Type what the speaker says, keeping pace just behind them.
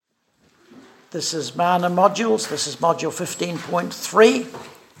This is Mana Modules. This is Module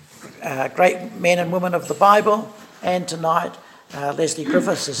 15.3, Great Men and Women of the Bible. And tonight, Leslie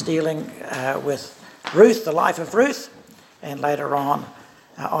Griffiths is dealing with Ruth, the life of Ruth. And later on,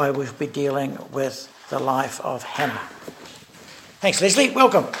 I will be dealing with the life of Hannah. Thanks, Leslie.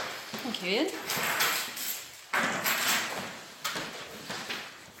 Welcome. Thank you, Ian.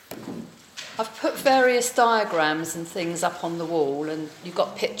 I've put various diagrams and things up on the wall, and you've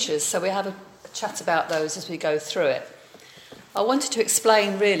got pictures, so we have a chat about those as we go through it. I wanted to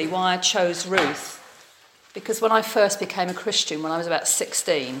explain really why I chose Ruth, because when I first became a Christian, when I was about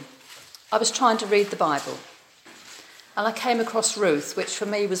 16, I was trying to read the Bible. And I came across Ruth, which for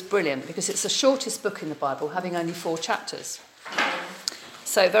me was brilliant, because it's the shortest book in the Bible, having only 4 chapters.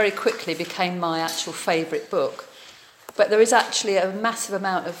 So it very quickly became my actual favourite book. But there is actually a massive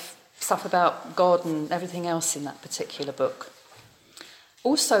amount of stuff about God and everything else in that particular book.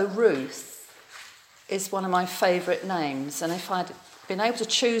 Also, Ruth is one of my favourite names, and if I'd been able to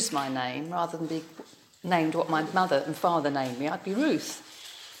choose my name rather than be named what my mother and father named me, I'd be Ruth,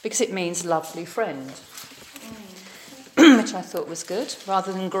 because it means lovely friend, which I thought was good,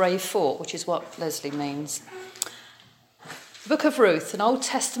 rather than grey fort, which is what Leslie means. The Book of Ruth, an Old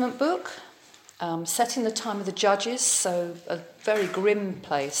Testament book, set in the time of the Judges, so a very grim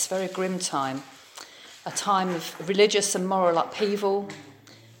place, very grim time, a time of religious and moral upheaval,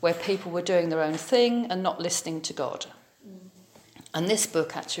 where people were doing their own thing and not listening to God. And this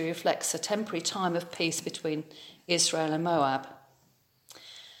book actually reflects a temporary time of peace between Israel and Moab.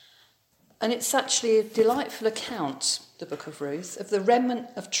 And it's actually a delightful account, the Book of Ruth, of the remnant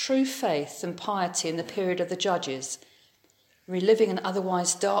of true faith and piety in the period of the Judges, reliving an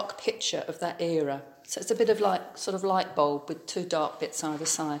otherwise dark picture of that era. So it's a bit of like sort of light bulb with 2 dark bits either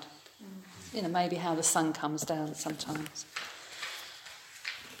side. You know, maybe how the sun comes down sometimes.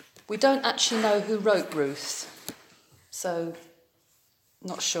 We don't actually know who wrote Ruth, so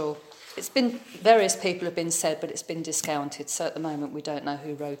not sure. It's been, various people have been said, but it's been discounted, so at the moment we don't know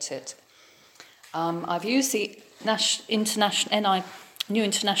who wrote it. I've used the New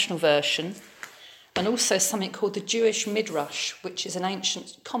International Version, and also something called the Jewish Midrash, which is an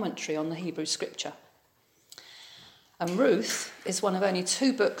ancient commentary on the Hebrew scripture. And Ruth is one of only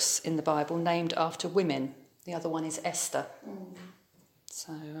 2 books in the Bible named after women. The other one is Esther.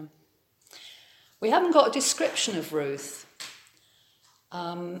 So we haven't got a description of Ruth.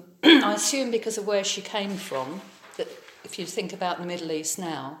 I assume because of where she came from, that if you think about the Middle East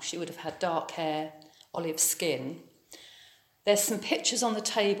now, she would have had dark hair, olive skin. There's some pictures on the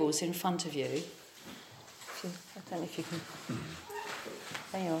tables in front of you. I don't know if you can...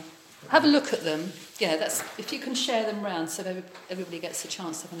 There you are. Have a look at them. Yeah, that's if you can share them round so everybody gets a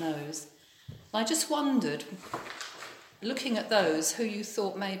chance to have a nose. And I just wondered, looking at those, who you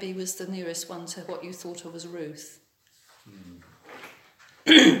thought maybe was the nearest one to what you thought of as Ruth.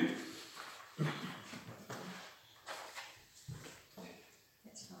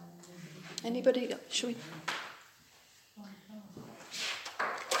 Anybody? Shall we?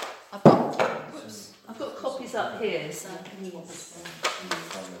 I've got copies up here, so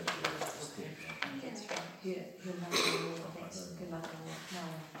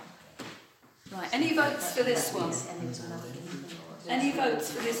right, any votes for this one? Any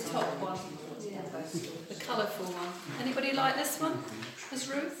votes for this top one? Yeah. The colourful one. Anybody like this one as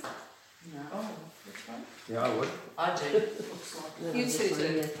Ruth? No. Oh, which one? Yeah, I would. I do. You 2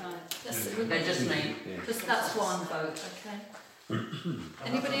 do. Right. They're just me. Just that's one vote, okay.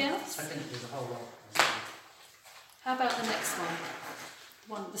 Anybody else? I think there's a whole lot. How about the next one?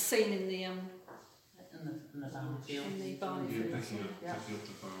 The scene in the In the barley field. in the barley field. Yeah.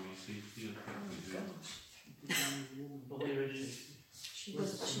 But where is she? She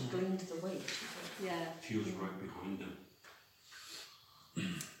gleaned the wheat. Yeah. She was right behind them.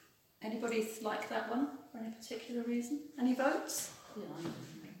 Anybody like that one for any particular reason? Any votes? Yeah, I know.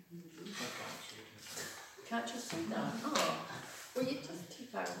 Can't just say no. Oh, well, you're just too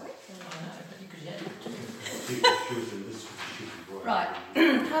far away from I know, but you could hear it. Right.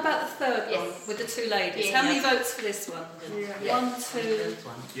 How about the third one with the 2 ladies? Yeah. How many votes for this one? Yeah. 1, 2, 3, This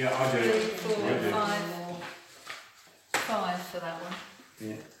one. Yeah, I do. 4, 5. 5 for that one.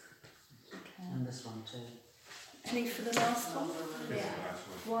 Yeah. Okay. And this one too. Any for the last one? Yeah.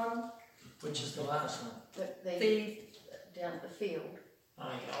 1. Which is the last one? Down at the field. Oh,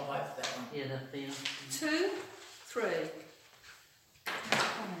 yeah, I'll wait for that one. Yeah, the field. 2, 3.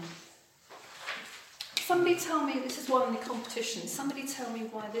 Somebody tell me, this is one in the competition, somebody tell me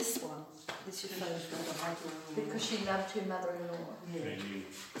why this one is your favourite. Because she loved her mother-in-law.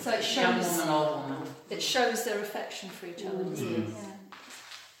 So it Young shows, woman, old woman. it shows their affection for each other, doesn't it? Yeah.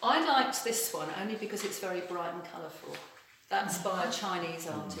 I liked this one only because it's very bright and colourful. That's by a Chinese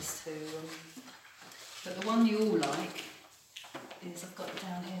artist who... but the one you all like is, I've got it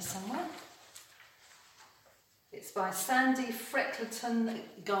down here somewhere. It's by Sandy Freckleton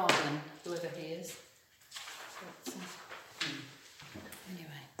Garden, whoever he is. But,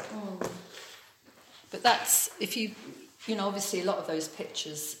 anyway. But that's, if you know, obviously a lot of those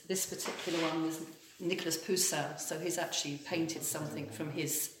pictures, this particular one was Nicolas Poussin, so he's actually painted something from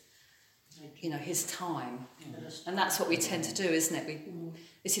his, his time. And that's what we tend to do, isn't it?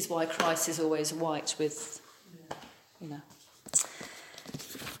 This is why Christ is always white with,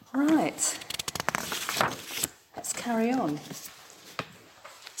 Right. Let's carry on.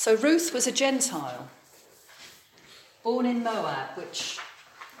 So Ruth was a Gentile, born in Moab, which,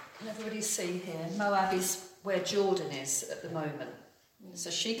 can everybody see here? Moab is where Jordan is at the moment. So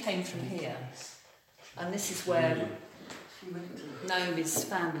she came from here. And this is where Naomi's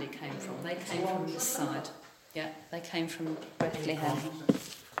family came from. They came from this side. Yeah, they came from Bethlehem.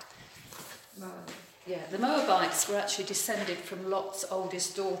 Yeah, the Moabites were actually descended from Lot's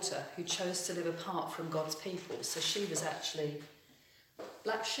oldest daughter, who chose to live apart from God's people. So she was actually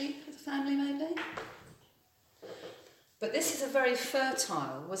black sheep of the family, maybe. But this is a very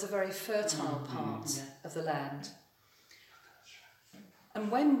fertile part of the land. And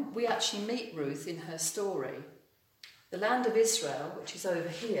when we actually meet Ruth in her story, the land of Israel, which is over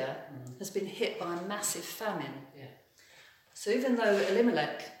here, has been hit by a massive famine. Yeah. So even though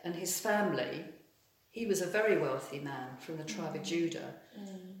Elimelech and his family, he was a very wealthy man from the tribe of Judah,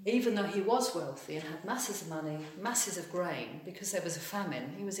 even though he was wealthy and had masses of money, masses of grain, because there was a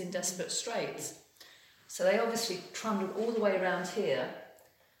famine, he was in desperate straits. So they obviously trundled all the way around here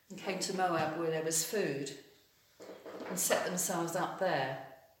and came to Moab where there was food and set themselves up there.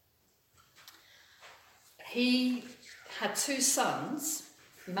 He had 2 sons,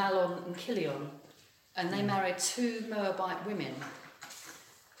 Mahlon and Chilion, and they married 2 Moabite women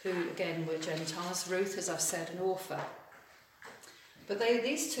who, again, were Gentiles. Ruth, as I've said, and Orpah. But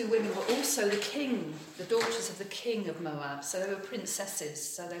these 2 women were also the daughters of the king of Moab, so they were princesses,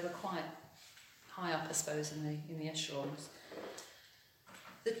 so they were quite high up, I suppose, in the echelons.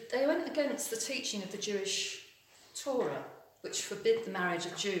 They went against the teaching of the Jewish Torah, which forbid the marriage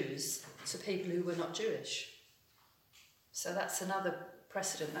of Jews to people who were not Jewish. So that's another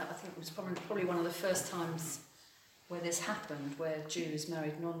precedent. That, I think, was probably one of the first times where this happened, where Jews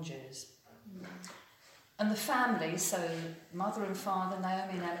married non-Jews. And the family, so mother and father,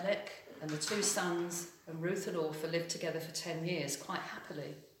 Naomi and Elimelech, and the 2 sons, and Ruth and Orpah, lived together for 10 years, quite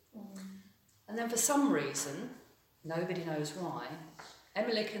happily. And then for some reason, nobody knows why,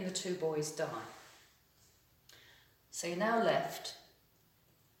 Elimelech and the 2 boys die. So you're now left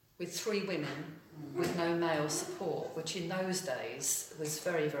with 3 women with no male support, which in those days was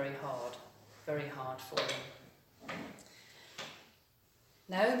very, very hard for them.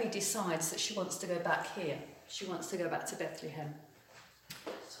 Naomi decides that she wants to go back here. She wants to go back to Bethlehem.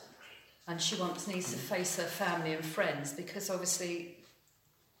 And she needs to face her family and friends, because obviously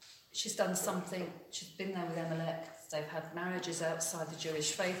she's done something. She's been there with Elimelech. They've had marriages outside the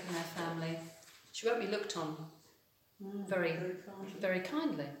Jewish faith in their family. She won't be looked on very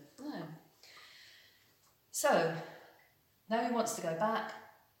kindly. No. So, Naomi wants to go back.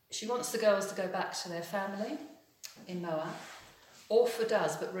 She wants the girls to go back to their family in Moab. Orpah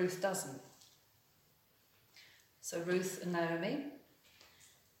does, but Ruth doesn't. So Ruth and Naomi,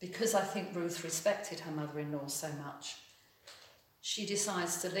 because I think Ruth respected her mother-in-law so much, she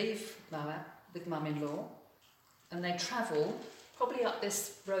decides to leave Moab with mum-in-law, and they travel probably up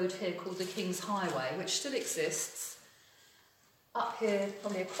this road here called the King's Highway, which still exists, up here,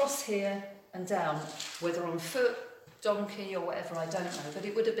 probably across here and down, whether on foot, donkey or whatever, I don't know, but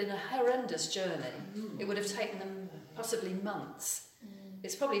it would have been a horrendous journey. It would have taken them possibly months.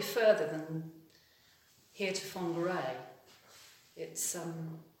 It's probably further than here to Fongaray. It's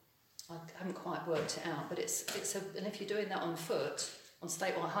I haven't quite worked it out, but and if you're doing that on foot on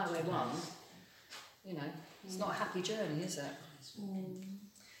State Highway 1, it's not a happy journey, is it?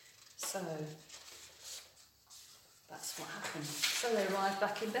 So that's what happened. So they arrived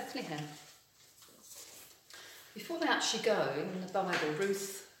back in Bethlehem. Before they actually go, in the Bible,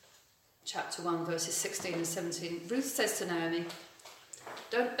 Ruth chapter 1 verses 16 and 17, Ruth says to Naomi,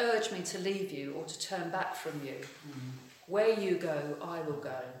 "Don't urge me to leave you or to turn back from you. Where you go, I will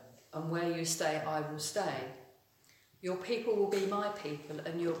go, and where you stay, I will stay. Your people will be my people,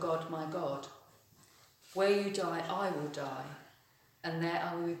 and your God my God. Where you die, I will die, and there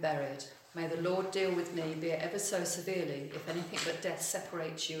I will be buried. May the Lord deal with me, be it ever so severely, if anything but death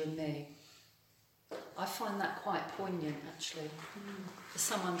separates you and me." I find that quite poignant, actually, for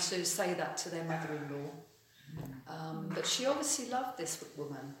someone to say that to their mother-in-law. But she obviously loved this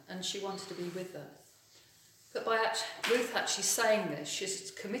woman and she wanted to be with her. But by Ruth actually saying this,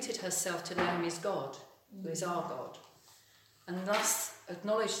 she's committed herself to Naomi's God, who is our God, and thus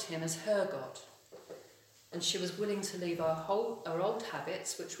acknowledged him as her God. And she was willing to leave her old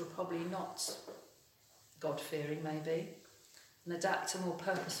habits, which were probably not God-fearing maybe, and adapt a more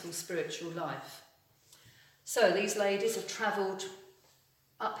purposeful spiritual life. So these ladies have travelled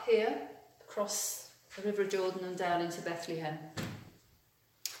up here, across the River Jordan and down into Bethlehem.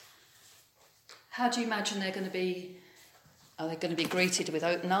 How do you imagine they're going to be? Are they going to be greeted with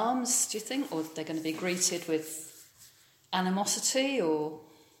open arms, do you think? Or are they going to be greeted with animosity? Or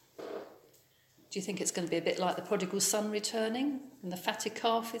do you think it's going to be a bit like the prodigal son returning and the fatted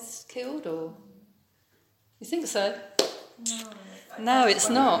calf is killed? Or you think so? No, it's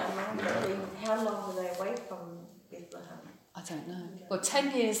not. How long were they away from Bethlehem? I don't know. Well,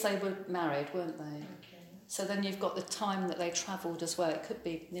 10 years they were married, weren't they? Okay. So then you've got the time that they travelled as well. It could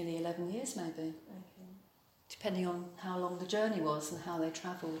be nearly 11 years maybe, Okay. depending on how long the journey was and how they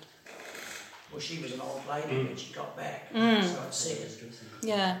travelled. Well, she was an old lady when she got back, so it says.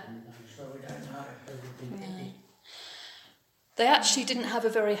 Yeah. So we don't know. No. They actually didn't have a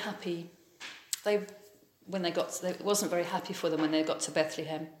very happy... It wasn't very happy for them when they got to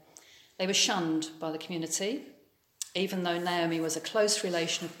Bethlehem. They were shunned by the community, even though Naomi was a close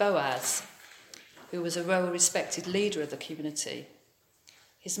relation of Boaz, who was a well-respected leader of the community.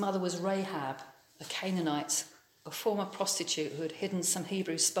 His mother was Rahab, a Canaanite, a former prostitute who had hidden some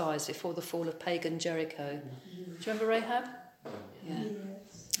Hebrew spies before the fall of pagan Jericho. Do you remember Rahab? Yeah.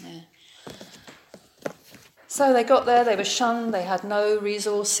 Yeah. So they got there, they were shunned, they had no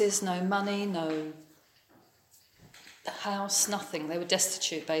resources, no money, no house, nothing. They were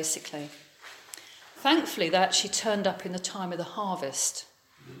destitute, basically. Thankfully, they actually turned up in the time of the harvest.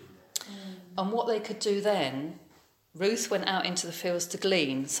 And what they could do then, Ruth went out into the fields to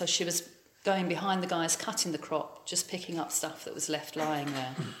glean, so she was going behind the guys cutting the crop, just picking up stuff that was left lying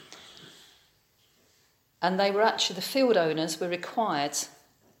there. And the field owners were required,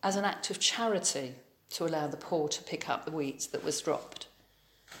 as an act of charity, to allow the poor to pick up the wheat that was dropped.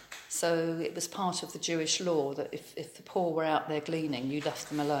 So it was part of the Jewish law that if the poor were out there gleaning, you left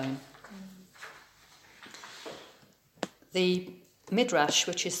them alone. The Midrash,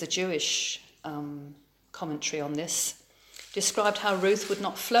 which is the Jewish commentary on this, described how Ruth would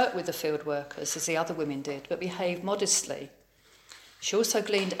not flirt with the field workers as the other women did, but behave modestly. She also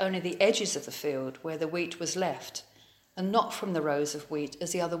gleaned only the edges of the field where the wheat was left, and not from the rows of wheat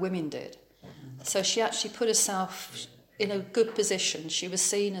as the other women did. So she actually put herself in a good position. She was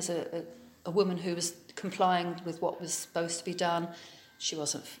seen as a woman who was complying with what was supposed to be done. She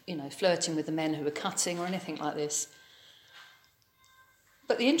wasn't, flirting with the men who were cutting or anything like this.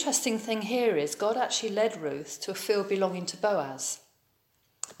 But the interesting thing here is God actually led Ruth to a field belonging to Boaz.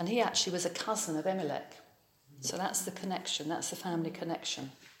 And he actually was a cousin of Elimelech. So that's the connection, that's the family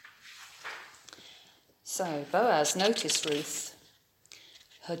connection. So Boaz noticed Ruth,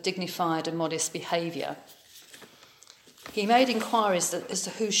 her dignified and modest behaviour. He made inquiries as to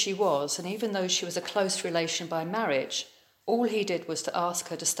who she was, and even though she was a close relation by marriage, all he did was to ask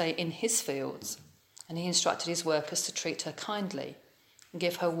her to stay in his fields, and he instructed his workers to treat her kindly and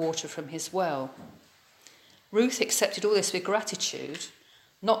give her water from his well. Ruth accepted all this with gratitude,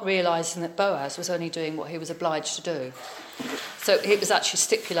 not realising that Boaz was only doing what he was obliged to do. So it was actually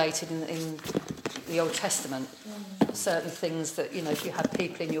stipulated in the Old Testament, certain things that, if you had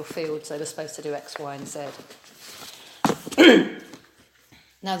people in your fields, they were supposed to do X, Y and Z.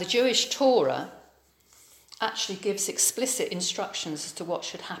 Now, the Jewish Torah actually gives explicit instructions as to what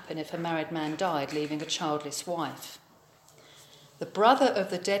should happen if a married man died, leaving a childless wife. The brother of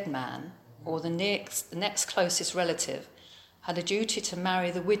the dead man, or the next closest relative, had a duty to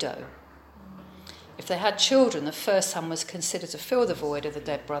marry the widow. If they had children, the first son was considered to fill the void of the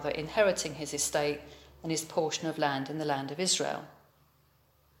dead brother, inheriting his estate and his portion of land in the land of Israel.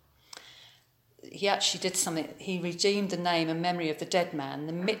 He actually did something. He redeemed the name and memory of the dead man,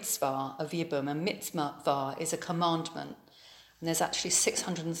 the mitzvah of Yibum. And mitzvah is a commandment. And there's actually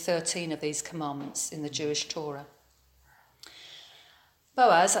 613 of these commandments in the Jewish Torah.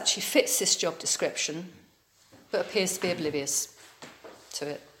 Boaz actually fits this job description, but appears to be oblivious to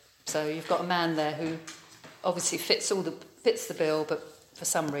it. So you've got a man there who obviously fits the bill, but for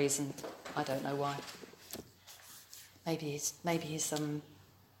some reason, I don't know why. Maybe he's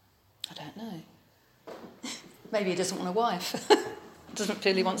I don't know. Maybe he doesn't want a wife. Doesn't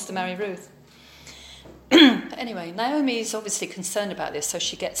feel he wants to marry Ruth. But anyway, Naomi is obviously concerned about this, so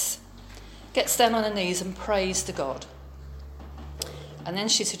she gets gets down on her knees and prays to God. And then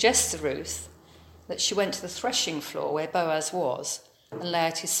she suggests to Ruth that she went to the threshing floor where Boaz was and lay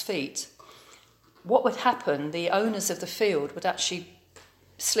at his feet. What would happen, the owners of the field would actually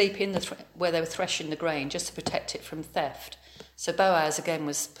sleep in where they were threshing the grain just to protect it from theft. So Boaz again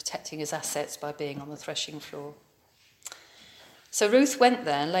was protecting his assets by being on the threshing floor. So Ruth went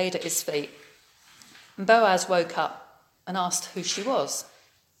there and laid at his feet. And Boaz woke up and asked who she was.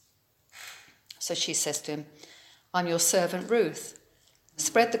 So she says to him, "I'm your servant Ruth.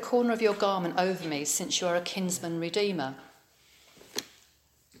 Spread the corner of your garment over me, since you are a kinsman redeemer."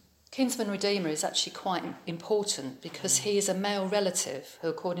 Kinsman redeemer is actually quite important because he is a male relative who,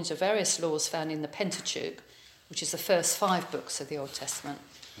 according to various laws found in the Pentateuch, which is the first 5 books of the Old Testament,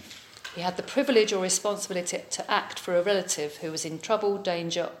 he had the privilege or responsibility to act for a relative who was in trouble,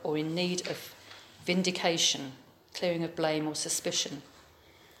 danger, or in need of vindication, clearing of blame or suspicion.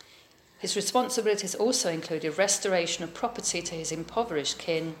 His responsibilities also included restoration of property to his impoverished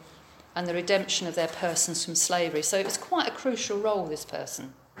kin and the redemption of their persons from slavery. So it was quite a crucial role this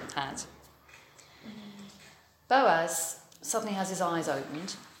person had. Boaz suddenly has his eyes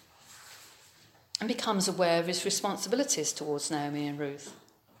opened and becomes aware of his responsibilities towards Naomi and Ruth.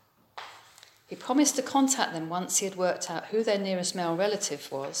 He promised to contact them once he had worked out who their nearest male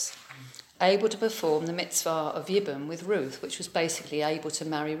relative was, able to perform the mitzvah of Yibum with Ruth, which was basically able to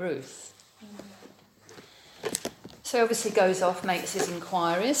marry Ruth. So he obviously goes off, makes his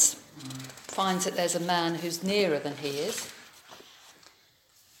inquiries, finds that there's a man who's nearer than he is,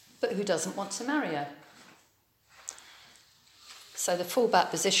 but who doesn't want to marry her. So the fallback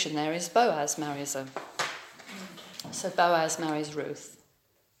position there is Boaz marries her. So Boaz marries Ruth.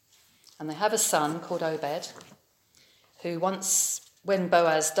 And they have a son called Obed, who when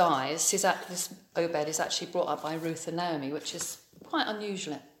Boaz dies, this Obed is actually brought up by Ruth and Naomi, which is quite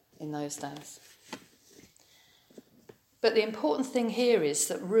unusual in those days. But the important thing here is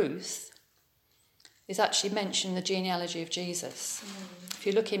that Ruth is actually mentioned in the genealogy of Jesus. If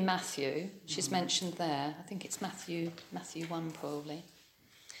you look in Matthew, she's mentioned there. I think it's Matthew 1 probably.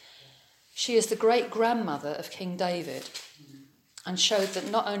 She is the great-grandmother of King David and showed that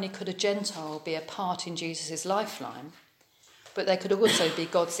not only could a Gentile be a part in Jesus' lifeline, but they could also be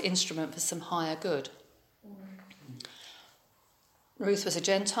God's instrument for some higher good. Ruth was a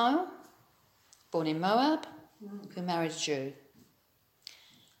Gentile, born in Moab, who married a Jew.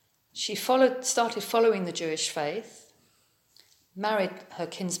 She started following the Jewish faith, married her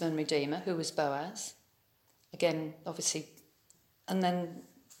kinsman redeemer, who was Boaz, again, obviously, and then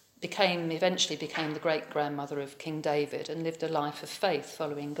eventually became the great-grandmother of King David and lived a life of faith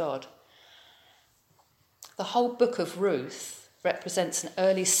following God. The whole book of Ruth represents an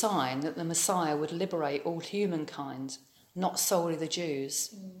early sign that the Messiah would liberate all humankind, not solely the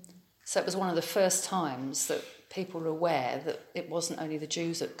Jews. So it was one of the first times that people were aware that it wasn't only the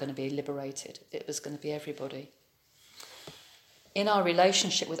Jews that were going to be liberated, it was going to be everybody. In our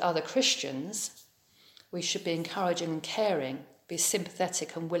relationship with other Christians, we should be encouraging and caring, be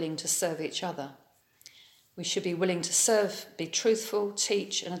sympathetic and willing to serve each other. We should be willing to serve, be truthful,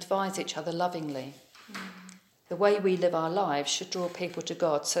 teach and advise each other lovingly. The way we live our lives should draw people to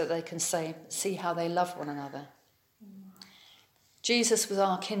God so that they can see how they love one another. Jesus was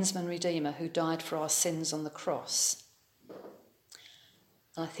our kinsman redeemer who died for our sins on the cross.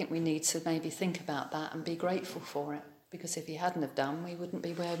 And I think we need to maybe think about that and be grateful for it, because if he hadn't have done, we wouldn't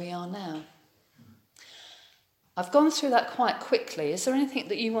be where we are now. I've gone through that quite quickly. Is there anything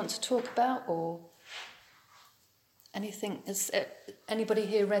that you want to talk about, or anything? Has anybody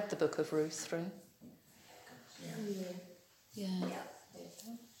here read the book of Ruth through? Yeah.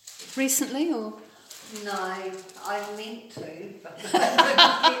 Recently, or? No, I meant to, but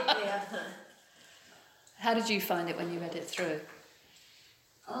I didn't get there. How did you find it when you read it through?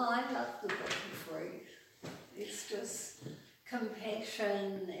 Oh, I love the book of Ruth. It's just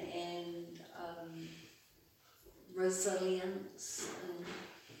compassion and resilience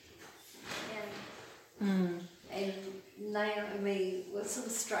and Naomi was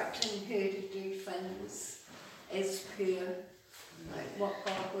instructing her to do things as per what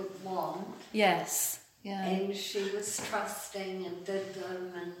God would want. Yes. Yeah. And she was trusting and did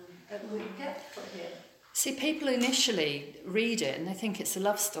them, and it worked out for her. See, people initially read it and they think it's a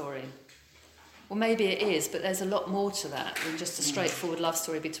love story. Well, maybe it is, but there's a lot more to that than just a straightforward love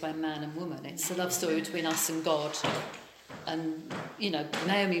story between man and woman. It's a love story between us and God. And,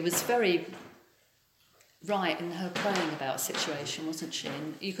 Naomi was very right in her praying about a situation, wasn't she?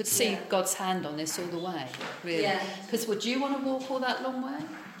 And you could see God's hand on this all the way, really. Because would you want to walk all that long way?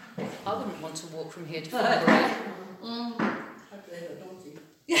 I wouldn't want to walk from here to Farnborough. I'd have a donkey.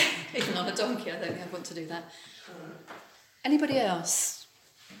 Even on a donkey, I don't think I'd want to do that. Anybody else?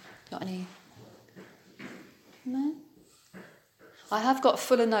 Got any? No? I have got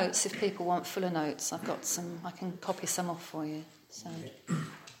fuller notes if people want fuller notes. I've got some, I can copy some off for you. So.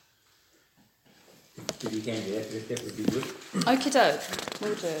 If you can do that would be good. Okie doke,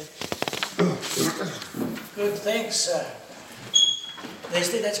 will do. Good, thanks,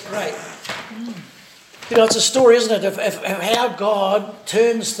 Leslie, that's great. You know, it's a story, isn't it, of how God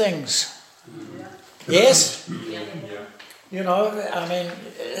turns things. Yes? You know, I mean,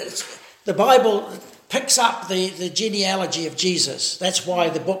 the Bible picks up the genealogy of Jesus. That's why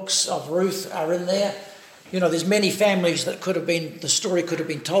the books of Ruth are in there. You know, there's many families that the story could have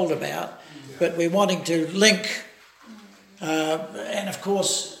been told about, but we're wanting to link, and of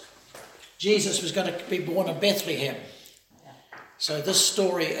course, Jesus was going to be born in Bethlehem. So this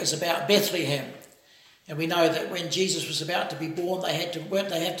story is about Bethlehem. And we know that when Jesus was about to be born, they had to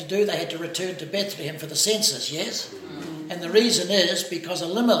return to Bethlehem for the census, yes? And the reason is because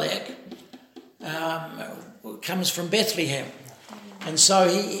Elimelech comes from Bethlehem. And so,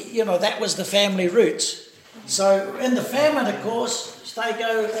 that was the family roots. So in the famine, of course, they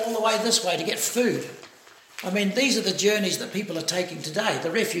go all the way this way to get food. I mean, these are the journeys that people are taking today. The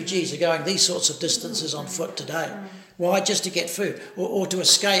refugees are going these sorts of distances on foot today. Why? Just to get food or to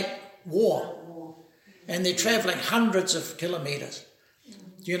escape war. And they're travelling hundreds of kilometres,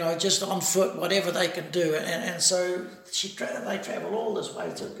 just on foot, whatever they can do. And so they travel all this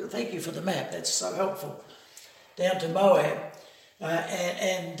way. So thank you for the map. That's so helpful. Down to Moab.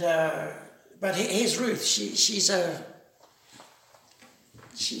 But here's Ruth. She's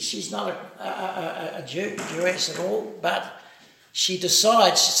not a Jewess at all, but she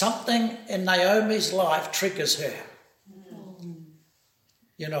decides something in Naomi's life triggers her.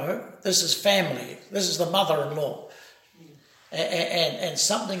 This is family. This is the mother-in-law. And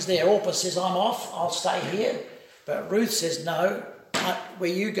something's there. Orpah says, I'm off, I'll stay here. But Ruth says, no,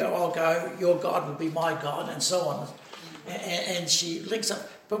 where you go, I'll go. Your God will be my God, and so on. And she links up.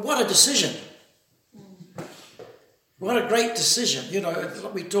 But what a decision. What a great decision.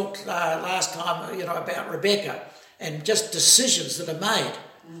 We talked last time, about Rebecca and just decisions that are made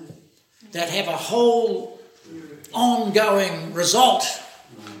that have a whole ongoing result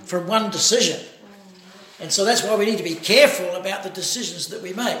from one decision. And so that's why we need to be careful about the decisions that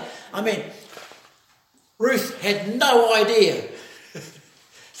we make. I mean, Ruth had no idea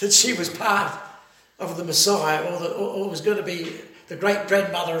that she was part of the Messiah or was going to be the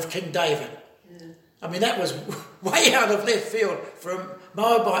great-grandmother of King David. I mean, that was way out of left field from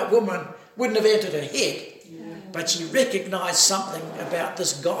Moabite woman, wouldn't have entered her head. But she recognised something about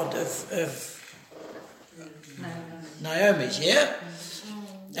this God of Naomi's, yeah?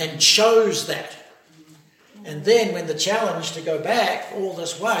 And chose that. And then when the challenge to go back all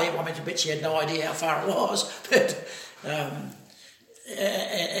this way, I bet she had no idea how far it was, but and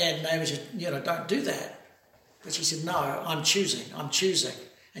Naomi said, don't do that. But she said, no, I'm choosing.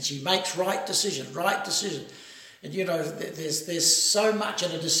 And she makes right decision. And there's so much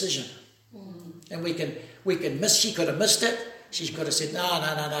in a decision. And we can miss, she could have missed it. She could have said, no.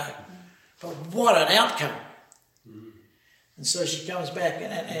 But what an outcome. And so she comes back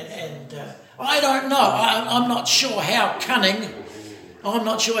and I don't know. I'm not sure how cunning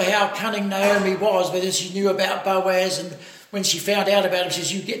Naomi was, whether she knew about Boaz, and when she found out about him, she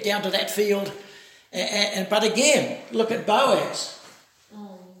says, you get down to that field. But again, look at Boaz.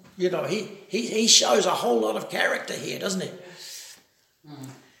 He shows a whole lot of character here, doesn't he?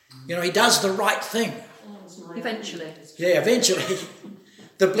 He does the right thing. Eventually. Yeah, eventually.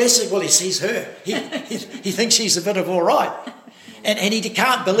 The blessing, well, he sees her. He thinks she's a bit of all right. And he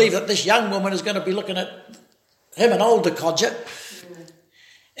can't believe that this young woman is going to be looking at him, an older codger.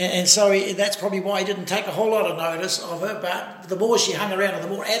 And so that's probably why he didn't take a whole lot of notice of her. But the more she hung around and the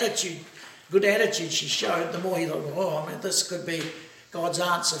more good attitude she showed, the more he thought, this could be God's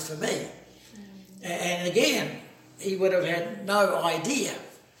answer for me. And again, he would have had no idea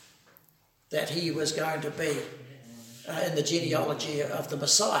that he was going to be in the genealogy of the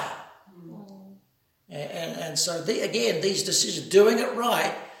Messiah. And so, these decisions, doing it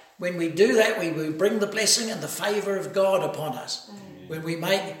right, when we do that, we bring the blessing and the favour of God upon us. When we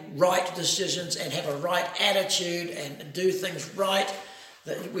make right decisions and have a right attitude and do things right,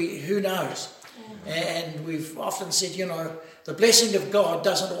 who knows? And we've often said, the blessing of God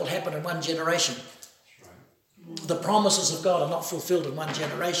doesn't all happen in one generation. The promises of God are not fulfilled in one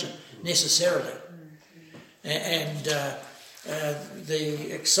generation, necessarily. And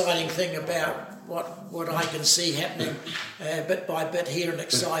the exciting thing about what I can see happening bit by bit here in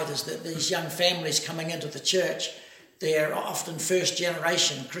Excite is that these young families coming into the church, they're often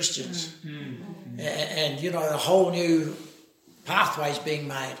first-generation Christians. And, you know, a whole new pathway's being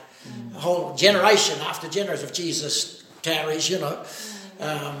made. A whole generation after generation of Jesus tarries, you know.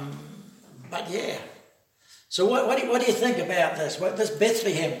 But, yeah. So what do you think about this? Well, this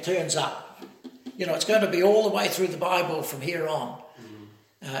Bethlehem turns up. You know, it's going to be all the way through the Bible from here on.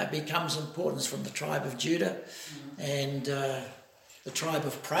 It becomes importance from the tribe of Judah and the tribe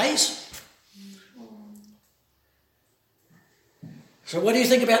of praise. So what do you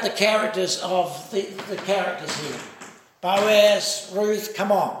think about the characters of the characters here? Boaz, Ruth,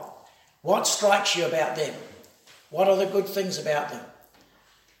 come on. What strikes you about them? What are the good things about them?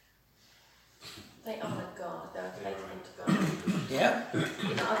 They honour God, they were faithful to God. Yeah?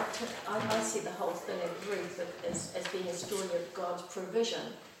 You know, I see the whole thing of Ruth as being a story of God's provision,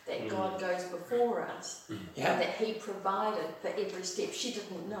 that God goes before us, Yeah. and that He provided for every step. She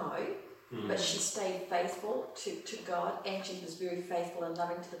didn't know, but she stayed faithful to God, and she was very faithful and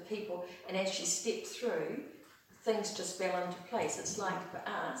loving to the people. And as she stepped through, things just fell into place. It's like for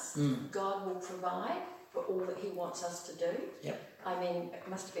us, God will provide for all that He wants us to do. Yep. I mean, it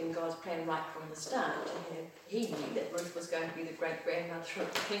must have been God's plan right from the start. He knew that Ruth was going to be the great-grandmother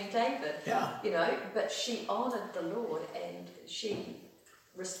of King David. Yeah. You know, but she honoured the Lord and she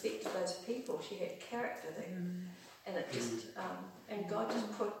respected those people. She had character there. And it just, and God just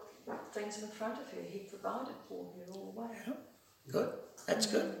put things in front of her. He provided for her all the way. Yeah. Good. That's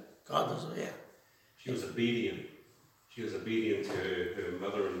good. God was, yeah. She was obedient. She was obedient to her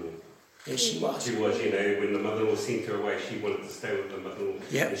mother-in-law. Yes, she was. She was, you know, when the mother-in-law sent her away, she wanted to stay with the mother-in-law.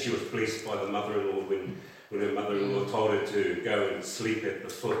 Yeah. And she was blessed by the mother-in-law when her mother-in-law told her to go and sleep at the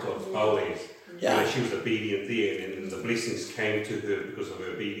foot of Boaz. Yeah. You know, she was obedient there, and the blessings came to her because of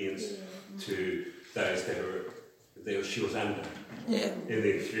her obedience to those that she was under. Yeah. And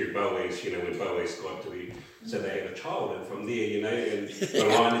then through Boaz, you know, when Boaz got to be, so they had a child, and from there, you know, and the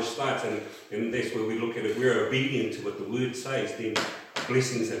lineage starts, and that's where we look at it. We're obedient to what the word says, then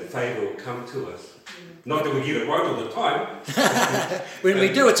blessings and favour will come to us. Not that we get it right all the time. When we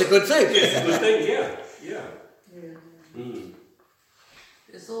do, it's a good thing. Yes, it's a good thing, yeah.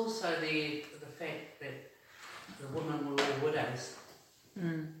 There's also the fact that the women were all widows,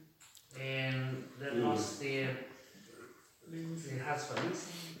 and they lost their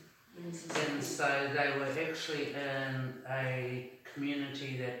husbands, and so they were actually in a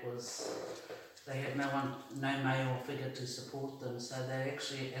community that was, they had no male figure to support them, so they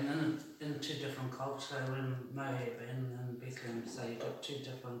actually, and in two different cultures, they were in Moab and in Bethlehem, so you've got two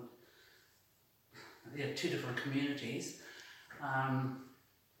different communities.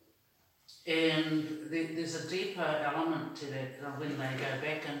 And there's a deeper element to that when they go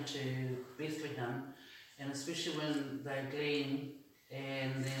back into Bethlehem, and especially when they glean,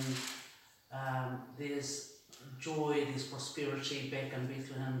 and then there's joy, there's prosperity back in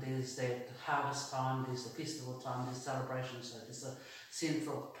Bethlehem, there's that harvest time, there's the festival time, there's celebration, so there's a sense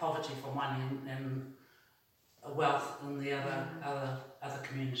of poverty from one end and wealth in the other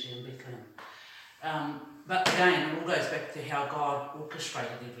community in Bethlehem. But again, it all goes back to how God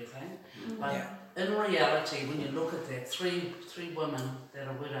orchestrated everything. But in reality, when you look at that, three women that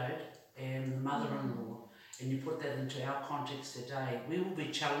are widowed and the mother-in-law, and you put that into our context today, we will be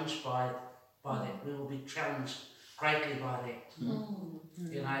challenged by that. We will be challenged greatly by that.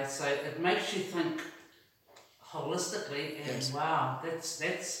 You know, so it makes you think holistically, and wow, that's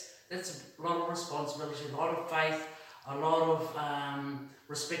a lot of responsibility, a lot of faith, a lot of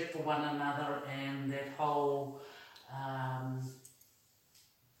respect for one another, and that whole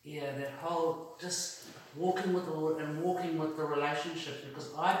just walking with the Lord and walking with the relationships,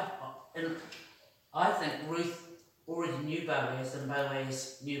 because I think Ruth already knew Boaz, and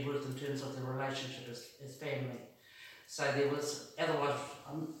Boaz knew Ruth in terms of the relationship as family. So there was, otherwise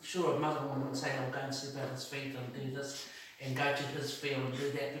I'm sure a mother-in-law would say, I'll go and sleep at his feet and do this and go to his field and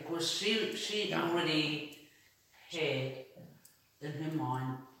do that, because she already had in her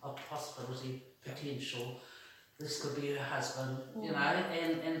mind a possibility, potential, this could be her husband, you know,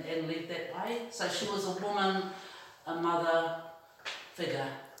 and live that way. So she was a woman, a mother figure,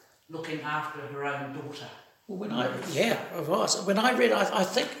 looking after her own daughter. Well, of course. When I read, I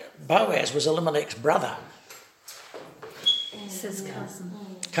think Boaz was Elimelech's brother. It's his cousin.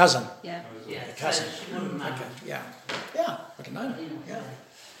 Cousin. Yeah. Yeah, Cousin. so she wouldn't know. Okay. Yeah, I don't know. Yeah.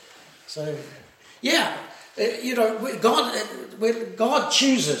 So, God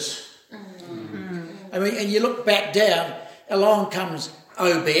chooses. I mean, and you look back down, along comes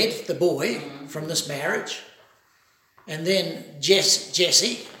Obed, the boy, from this marriage, and then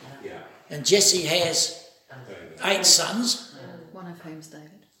Jesse, and Jesse has 8 sons, One of whom's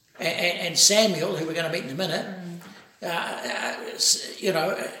David. and Samuel, who we're going to meet in a minute,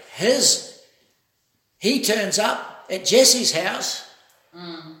 he turns up at Jesse's house,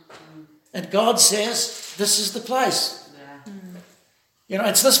 and God says, this is the place.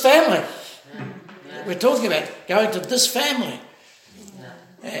 It's this family. We're talking about going to this family.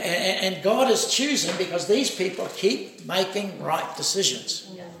 And God is choosing because these people keep making right decisions.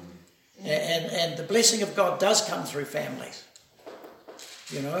 And the blessing of God does come through families.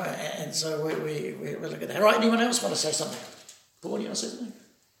 And so we look at that. Right, anyone else want to say something? Paul, you want to say something?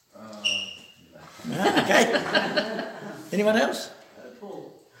 No? Okay. Anyone else?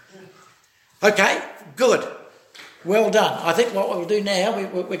 Paul. Okay, good. Well done. I think what we'll do now,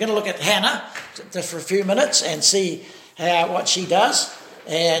 we're going to look at Hannah just for a few minutes and see what she does.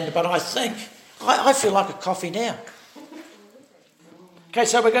 But I think, I feel like a coffee now. Okay,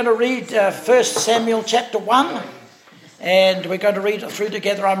 so we're going to read 1 Samuel chapter 1. And we're going to read it through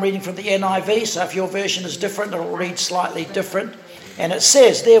together. I'm reading from the NIV, so if your version is different, it'll read slightly different. And it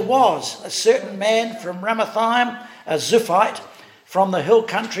says, there was a certain man from Ramathaim, a Zuphite, from the hill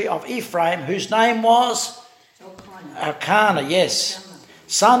country of Ephraim, whose name was Elkanah, yes,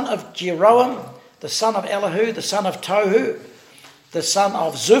 son of Jeroham, the son of Elihu, the son of Tohu, the son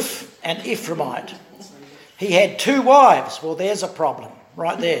of Zuph, an Ephraimite. He had 2 wives. Well, there's a problem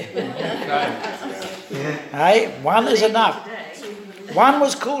right there. Hey, one is enough. One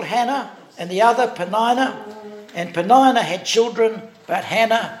was called Hannah and the other Peninnah. And Peninnah had children, but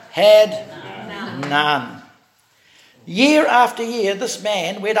Hannah had none. Year after year, this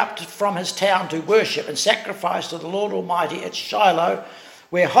man went up from his town to worship and sacrifice to the Lord Almighty at Shiloh,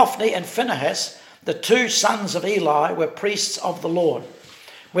 where Hophni and Phinehas, the 2 sons of Eli, were priests of the Lord.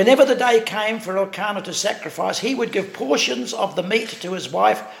 Whenever the day came for Elkanah to sacrifice, he would give portions of the meat to his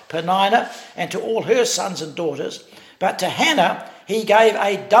wife Peninnah and to all her sons and daughters. But to Hannah he gave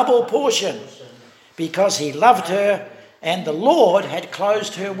a double portion, because he loved her and the Lord had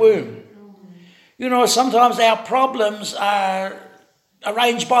closed her womb. Sometimes our problems are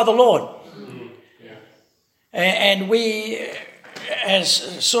arranged by the Lord. And we, as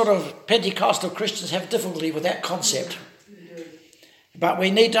sort of Pentecostal Christians, have difficulty with that concept. But we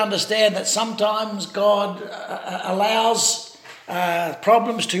need to understand that sometimes God allows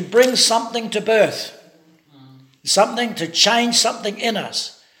problems to bring something to birth, something to change something in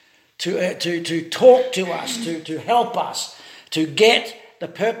us, to talk to us, to help us, to get the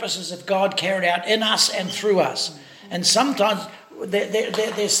purposes of God carried out in us and through us. And sometimes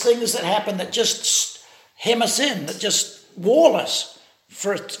there's things that happen that just hem us in, that just wall us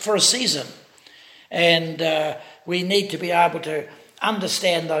for a season. And we need to be able to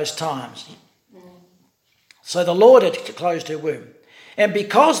understand those times. So the Lord had closed her womb. And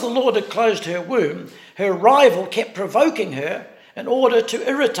because the Lord had closed her womb, her rival kept provoking her in order to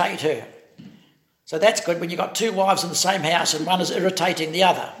irritate her. So that's good when you've got 2 wives in the same house and one is irritating the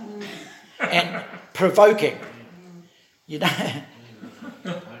other and provoking.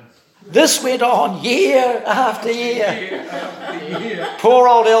 This went on year after year. Poor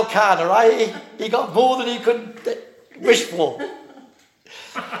old Elkanah, eh? He got more than he could wish for.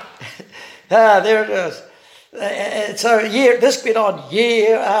 There it is. So this went on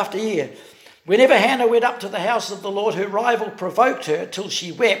year after year. Whenever Hannah went up to the house of the Lord, her rival provoked her till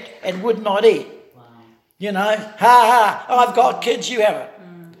she wept and would not eat. I've got kids, you haven't.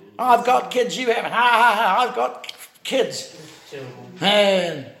 I've got kids, you haven't. I've got kids.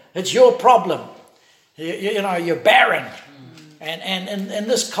 And it's your problem. You're barren. And in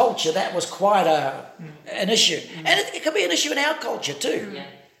this culture, that was quite an issue. And it can be an issue in our culture too. Yeah.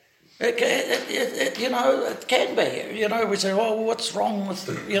 It can be. We say, well, what's wrong with,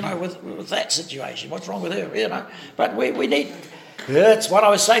 with that situation? What's wrong with her? But we need, that's what I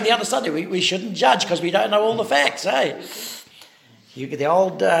was saying the other Sunday. We shouldn't judge because we don't know all the facts, eh? You get the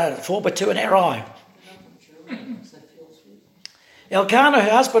old 4x2 in our eye. Elkanah, her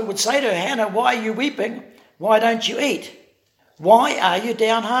husband, would say to her, Hannah, why are you weeping? Why don't you eat? Why are you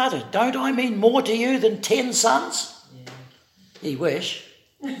downhearted? Don't I mean more to you than 10 sons? Yeah. He wish.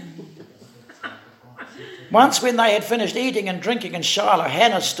 Once when they had finished eating and drinking in Shiloh,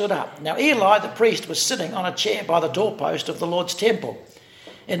 Hannah stood up. Now Eli the priest was sitting on a chair by the doorpost of the Lord's temple.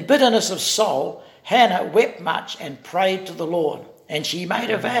 In bitterness of soul, Hannah wept much and prayed to the Lord. And she made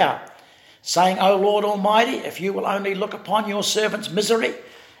a vow, saying, O Lord Almighty, if you will only look upon your servant's misery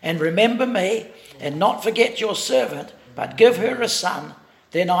and remember me and not forget your servant, but give her a son,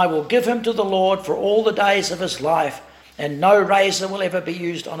 then I will give him to the Lord for all the days of his life, and no razor will ever be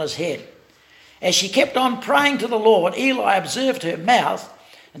used on his head. As she kept on praying to the Lord, Eli observed her mouth,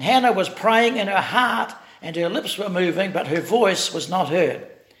 and Hannah was praying in her heart, and her lips were moving, but her voice was not heard.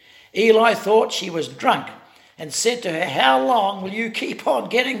 Eli thought she was drunk, and said to her, how long will you keep on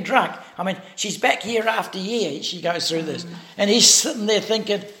getting drunk? I mean, she's back year after year, she goes through this. And he's sitting there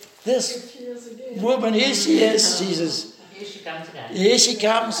thinking, this woman, here she is, Jesus. Here she comes again. Here she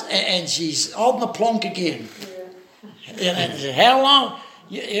comes, and she's on the plonk again. And how long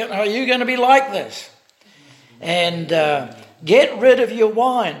are you going to be like this? And get rid of your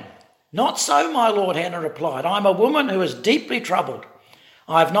wine. Not so, my lord, Hannah replied. I'm a woman who is deeply troubled.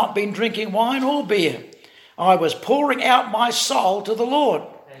 I have not been drinking wine or beer. I was pouring out my soul to the Lord.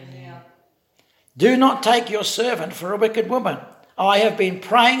 Do not take your servant for a wicked woman. I have been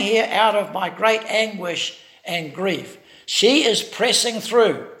praying here out of my great anguish and grief. She is pressing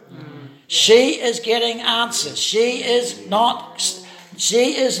through. She is getting answers. She is not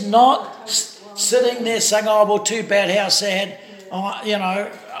sitting there saying, oh, well, too bad, how sad,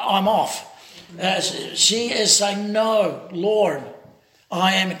 I'm off. She is saying, no, Lord,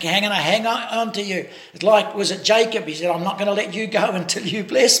 I am going to hang on to you. It's like, was it Jacob? He said, I'm not going to let you go until you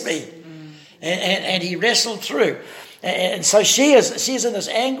bless me. And he wrestled through. And so she's in this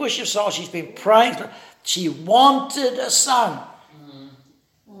anguish of soul. She's been praying. She wanted a son.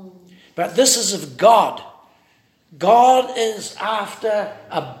 But this is of God. God is after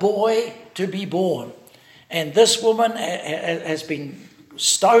a boy to be born. And this woman has been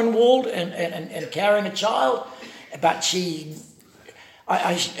stonewalled and carrying a child. But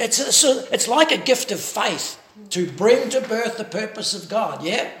it's like a gift of faith to bring to birth the purpose of God,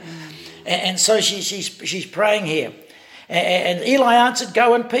 yeah? And so she's praying here. And Eli answered,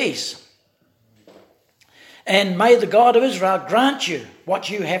 go in peace. And may the God of Israel grant you what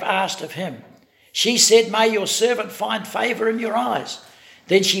you have asked of him. She said, may your servant find favour in your eyes.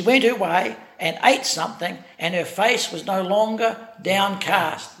 Then she went her way and ate something, and her face was no longer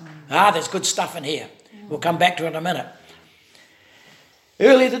downcast. There's good stuff in here. We'll come back to it in a minute.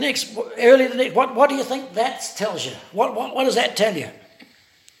 Early the next. What do you think that tells you? What does that tell you?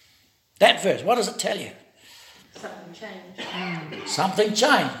 That verse, what does it tell you? Something changed. Something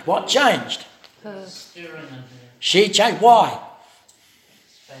changed. What changed? Stirring in her. She changed. Why?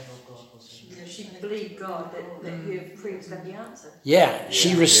 Favour of God was in her. She believed God that her prayer was going to be answered. Yeah,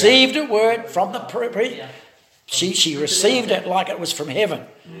 she received a word from the priest. She received it like it was from heaven.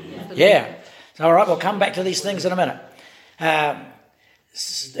 Yeah. All right, we'll come back to these things in a minute.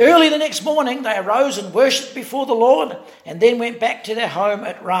 Early the next morning, they arose and worshipped before the Lord, and then went back to their home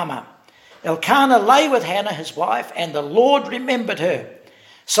at Ramah. Elkanah lay with Hannah, his wife, and the Lord remembered her.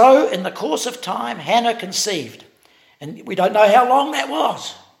 So, in the course of time, Hannah conceived. And we don't know how long that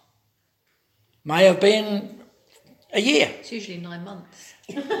was. May have been a year. It's usually 9 months.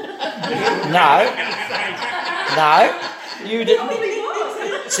 No, you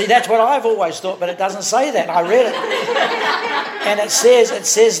didn't. See, that's what I've always thought, but it doesn't say that. I read it. And it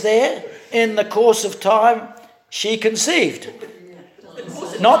says there, in the course of time, she conceived.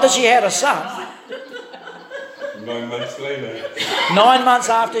 Not that she had a son. 9 months later. 9 months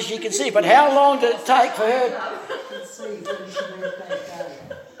after she conceived. But how long did it take for her?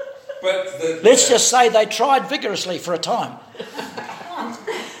 Let's just say they tried vigorously for a time.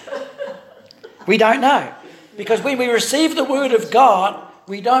 We don't know. Because when we receive the word of God,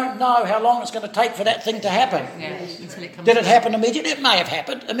 we don't know how long it's going to take for that thing to happen. Until it comes. Did it happen immediately? It may have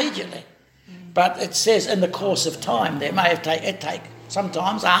happened immediately. But it says in the course of time, there may have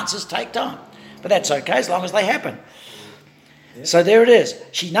sometimes answers take time. But that's okay as long as they happen. Yeah. So there it is.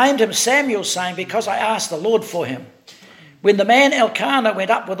 She named him Samuel, saying, because I asked the Lord for him. When the man Elkanah went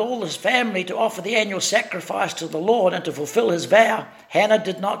up with all his family to offer the annual sacrifice to the Lord and to fulfill his vow, Hannah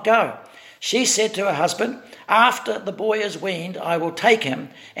did not go. She said to her husband, after the boy is weaned, I will take him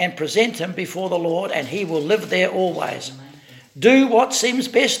and present him before the Lord, and he will live there always. Do what seems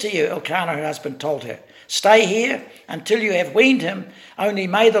best to you, Elkanah, her husband, told her. Stay here until you have weaned him, only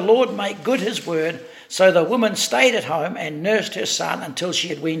may the Lord make good his word. So the woman stayed at home and nursed her son until she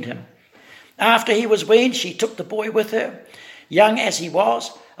had weaned him. After he was weaned, she took the boy with her, young as he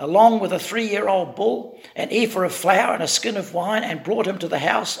was, along with a 3-year-old bull, an ephah of flour and a skin of wine, and brought him to the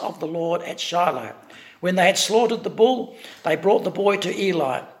house of the Lord at Shiloh. When they had slaughtered the bull, they brought the boy to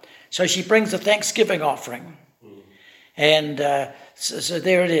Eli. So she brings the thanksgiving offering. And so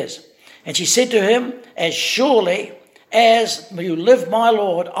there it is. And she said to him, as surely as you live, my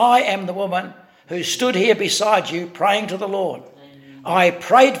Lord, I am the woman who stood here beside you praying to the Lord. I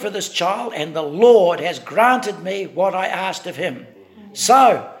prayed for this child, and the Lord has granted me what I asked of him.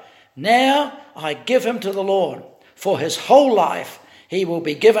 So now I give him to the Lord. For his whole life he will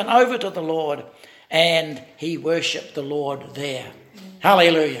be given over to the Lord. And he worshipped the Lord there.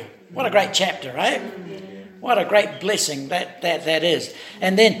 Hallelujah. What a great chapter, eh? What a great blessing that is.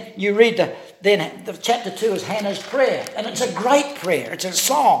 And then you read then the chapter 2 is Hannah's prayer. And it's a great prayer. It's a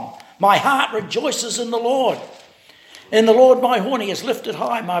song. My heart rejoices in the Lord. In the Lord my horn is lifted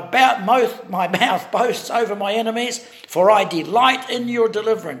high. My mouth boasts over my enemies, for I delight in your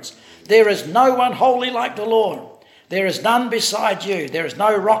deliverance. There is no one holy like the Lord. There is none beside you. There is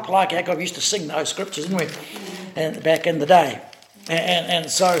no rock like our God. We used to sing those scriptures, didn't we? And back in the day. And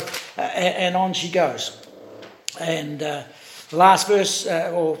so on she goes. And the last verse,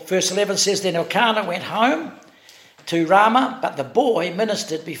 or verse 11 says, then Elkanah went home to Ramah, but the boy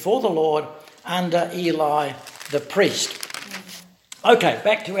ministered before the Lord under Eli the priest. Okay,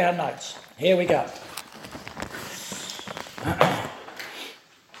 back to our notes. Here we go.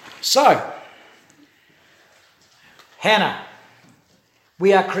 So, Hannah,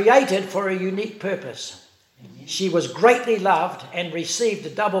 we are created for a unique purpose. She was greatly loved and received a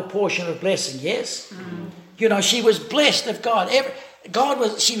double portion of blessing, yes? You know, she was blessed of God.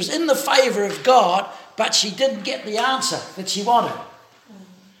 She was in the favour of God, but she didn't get the answer that she wanted.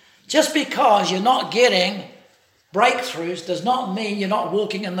 Just because you're not getting breakthroughs does not mean you're not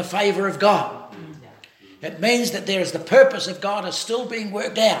walking in the favour of God. It means that there is the purpose of God is still being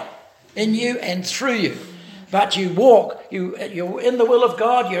worked out in you and through you. But you walk, you're in the will of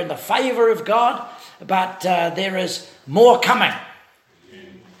God, you're in the favour of God, but there is more coming.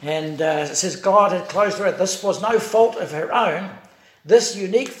 And it says God had closed her. This was no fault of her own. This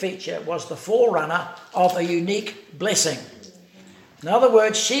unique feature was the forerunner of a unique blessing. In other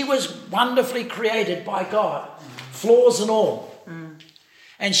words, she was wonderfully created by God, flaws and all.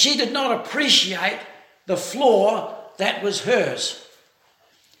 And she did not appreciate the flaw that was hers.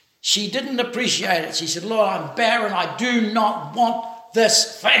 She didn't appreciate it. She said, Lord, I'm barren. I do not want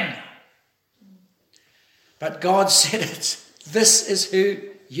this thing. But God said it. This is who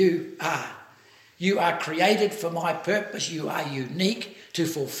you are. You are created for my purpose. You are unique to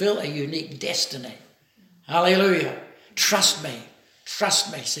fulfill a unique destiny. Hallelujah. Trust me,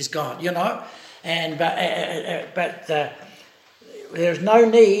 says God, you know. And but there's no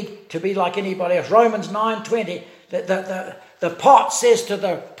need to be like anybody else. Romans 9:20, the pot says to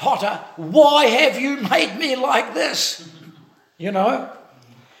the potter, why have you made me like this? You know,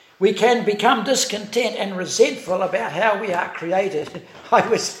 we can become discontent and resentful about how we are created. I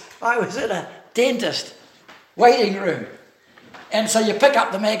was in a dentist waiting room, and so you pick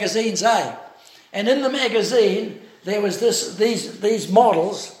up the magazines, and in the magazine there was these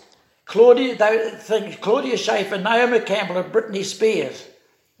models, Claudia Schiffer, Naomi Campbell, and Britney Spears,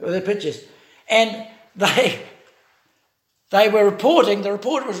 with their pictures, and they were reporting. The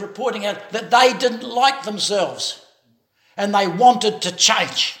reporter was reporting out that they didn't like themselves, and they wanted to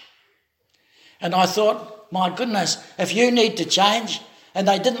change. And I thought, my goodness, if you need to change, and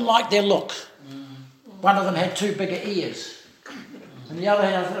they didn't like their look. One of them had two bigger ears. And the other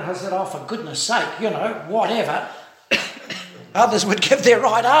hand, I said, oh, for goodness sake, you know, whatever. Others would give their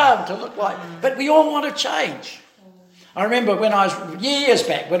right arm to look like. But we all want to change. I remember years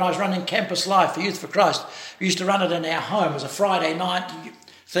back, when I was running Campus Life for Youth for Christ, we used to run it in our home. It was a Friday night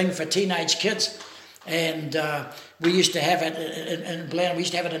thing for teenage kids. And we used to have it in Blenheim. We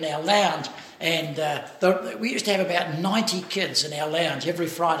used to have it in our lounge. And we used to have about 90 kids in our lounge every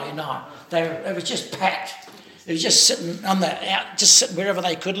Friday night. It was just packed. It was just sitting just sitting wherever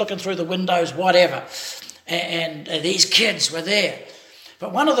they could, looking through the windows, whatever. And these kids were there.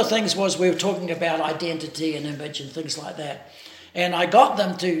 But one of the things was we were talking about identity and image and things like that. And I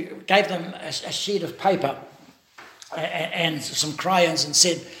gave them a sheet of paper and some crayons and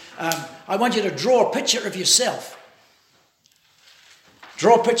said, I want you to draw a picture of yourself.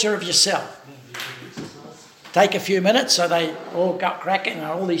 Draw a picture of yourself. Take a few minutes, so they all got cracking, and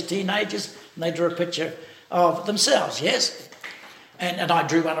all these teenagers, and they drew a picture of themselves, yes? And I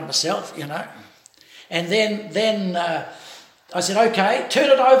drew one of myself, you know. And then I said, okay, turn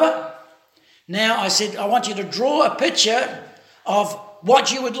it over. Now I said, I want you to draw a picture of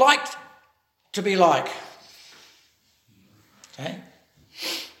what you would like to be like. Okay?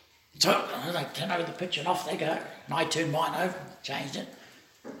 So they turn over the picture and off they go. And I turned mine over, changed it.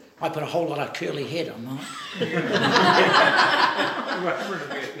 I put a whole lot of curly head on mine.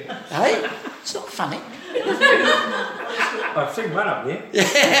 Hey, it's not funny. I've seen one up there.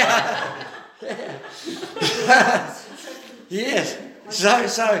 Yeah. Yes. So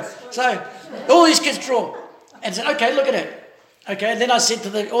all these kids draw and said, okay, look at it. Okay, and then I said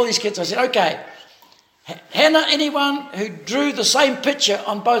to all these kids, I said, okay, Hannah, anyone who drew the same picture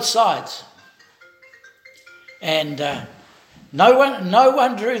on both sides? And no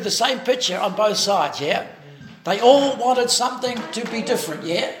one drew the same picture on both sides, yeah? They all wanted something to be different,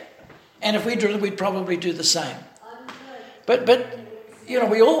 yeah? And if we drew them, we'd probably do the same. But you know,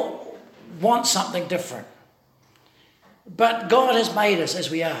 we all want something different. But God has made us as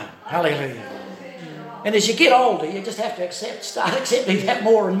we are. Hallelujah. And as you get older, you just have to start accepting that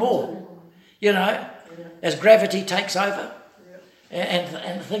more and more. You know, as gravity takes over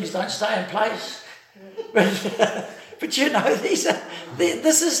and things don't stay in place. But you know, this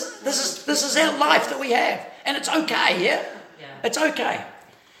is our life that we have, and it's okay. Yeah, it's okay.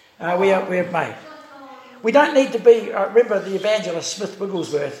 We are made. We don't need to be. Remember the evangelist Smith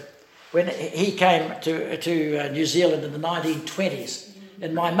Wigglesworth when he came to New Zealand in the 1920s,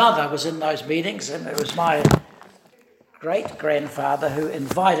 and my mother was in those meetings, and it was my great-grandfather who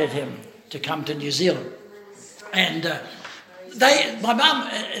invited him to come to New Zealand, and my mum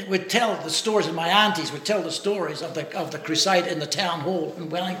would tell the stories, and my aunties would tell the stories of the crusade in the town hall in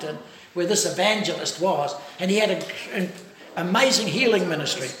Wellington, where this evangelist was, and he had an amazing healing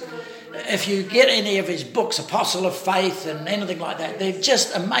ministry. If you get any of his books, Apostle of Faith and anything like that, they're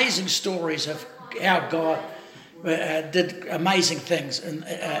just amazing stories of how God did amazing things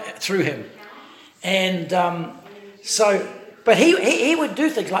through him. And but he would do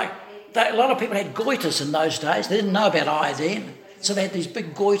things like, a lot of people had goiters in those days. They didn't know about iodine, so they had these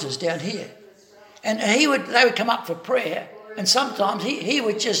big goiters down here. And they would come up for prayer, and sometimes he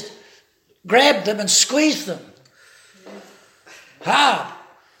would just grab them and squeeze them hard,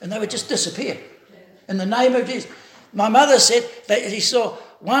 and they would just disappear in the name of Jesus. My mother said that he saw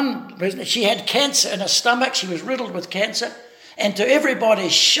one person, she had cancer in her stomach, she was riddled with cancer, and to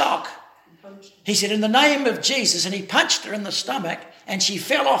everybody's shock, he said, in the name of Jesus, and he punched her in the stomach, and she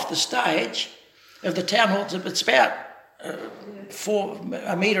fell off the stage of the town hall. It's about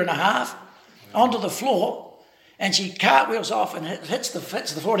a metre and a half onto the floor, and she cartwheels off and hits the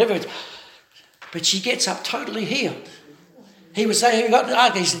floor. But she gets up totally healed. He would say,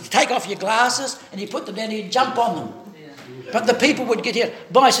 he said, take off your glasses, and he put them down, he'd jump on them. But the people would get healed.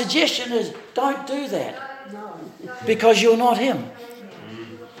 My suggestion is, don't do that, because you're not him.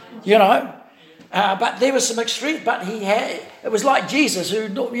 You know. But there was some extreme. But it was like Jesus, who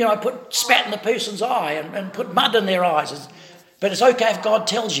spat in the person's eye and put mud in their eyes. But it's okay if God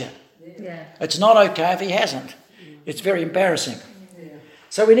tells you. Yeah. It's not okay if He hasn't. It's very embarrassing. Yeah.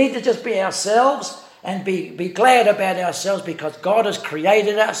 So we need to just be ourselves and be glad about ourselves, because God has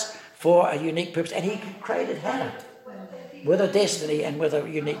created us for a unique purpose, and He created Hannah with a destiny and with a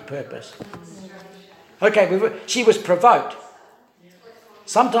unique purpose. Okay, she was provoked.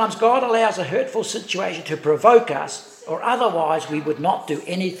 Sometimes God allows a hurtful situation to provoke us, or otherwise we would not do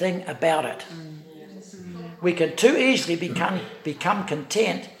anything about it. We can too easily become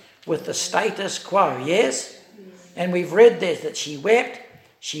content with the status quo, yes? And we've read there that she wept,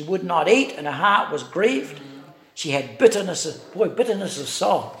 she would not eat, and her heart was grieved. She had bitterness of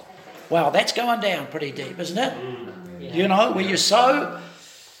soul. Wow, that's going down pretty deep, isn't it? You know, where you're so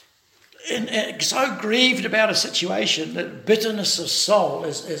grieved about a situation that bitterness of soul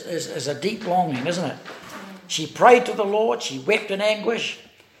is a deep longing, isn't it? She prayed to the Lord, she wept in anguish.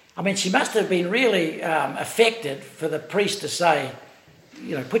 I mean, she must have been really affected for the priest to say,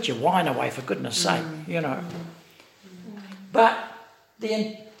 put your wine away, for goodness sake, But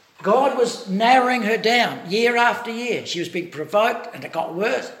God was narrowing her down year after year. She was being provoked, and it got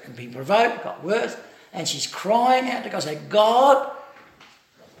worse, and being provoked, it got worse, and she's crying out to God, saying, God,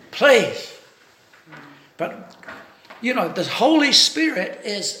 please. But, the Holy Spirit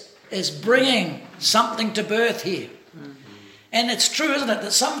is bringing something to birth here. And it's true, isn't it,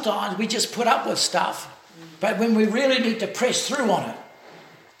 that sometimes we just put up with stuff, but when we really need to press through on it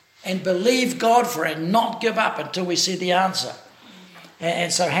and believe God for it and not give up until we see the answer.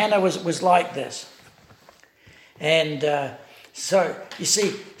 And so Hannah was like this. And so, you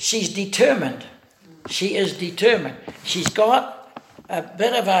see, she's determined. She is determined. She's got a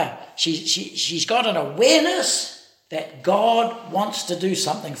bit of she's got an awareness that God wants to do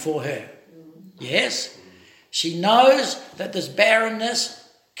something for her. Yes? She knows that this barrenness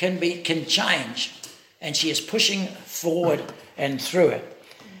can change, and she is pushing forward and through it.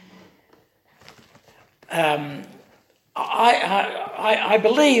 I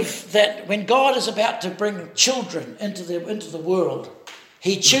believe that when God is about to bring children into the world,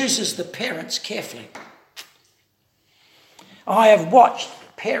 He chooses the parents carefully. I have watched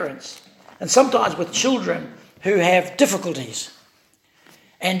parents, and sometimes with children who have difficulties,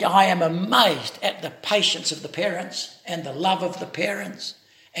 and I am amazed at the patience of the parents and the love of the parents.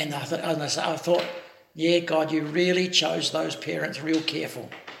 And I thought, yeah, God, you really chose those parents real careful,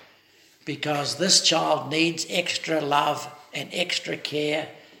 because this child needs extra love and extra care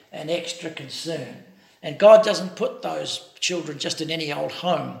and extra concern. And God doesn't put those children just in any old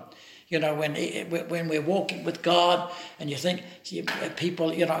home. You know, when we're walking with God, and you think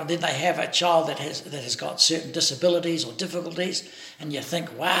people, you know, then they have a child that has got certain disabilities or difficulties, and you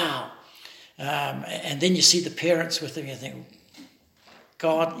think, wow. And then you see the parents with them, you think,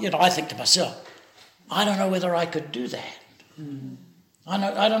 God, you know, I think to myself, I don't know whether I could do that.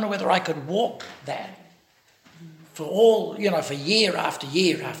 I don't know whether I could walk that for year after year after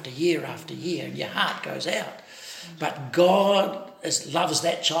year after year, and your heart goes out. But God loves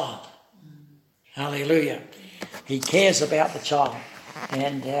that child. Hallelujah. He cares about the child,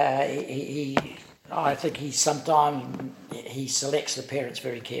 and I think he selects the parents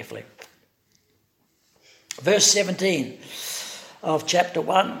very carefully. Verse 17 of chapter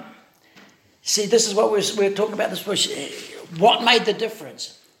 1. See, this is what we're talking about. What made the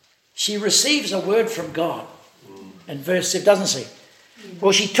difference? She receives a word from God. In verse 7, doesn't she?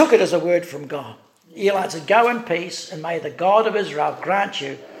 Well, she took it as a word from God. Eli said, go in peace, and may the God of Israel grant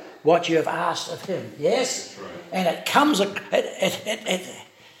you what you have asked of him. Yes? Right. And it comes,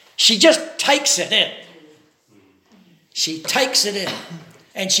 she just takes it in. She takes it in.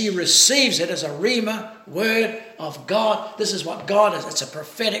 And she receives it as a rhema word of God. This is what God is. It's a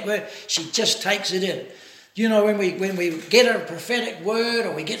prophetic word. She just takes it in. You know, when we get a prophetic word,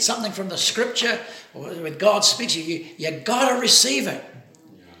 or we get something from the scripture, or when God speaks to you, you got to receive it.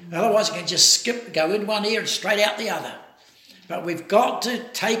 Otherwise you can just go in one ear and straight out the other. But we've got to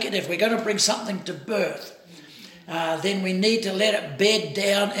take it. If we're going to bring something to birth, then we need to let it bed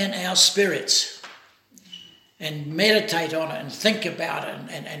down in our spirits and meditate on it and think about it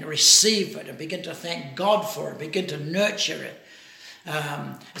and receive it and begin to thank God for it, begin to nurture it.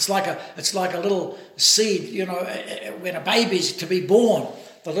 It's like a little seed, you know, when a baby's to be born,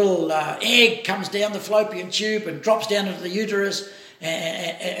 the little egg comes down the fallopian tube and drops down into the uterus,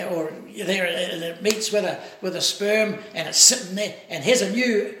 or there it meets with a sperm, and it's sitting there, and here's a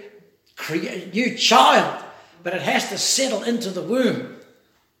new child, but it has to settle into the womb,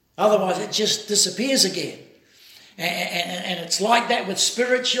 otherwise it just disappears again. And it's like that with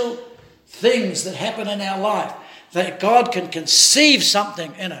spiritual things that happen in our life, that God can conceive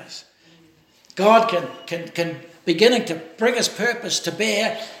something in us. God can beginning to bring his purpose to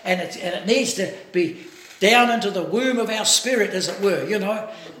bear, and it needs to be down into the womb of our spirit, as it were, you know,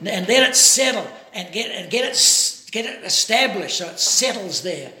 and let it settle and get it established so it settles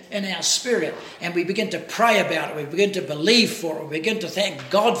there in our spirit, and we begin to pray about it, we begin to believe for it, we begin to thank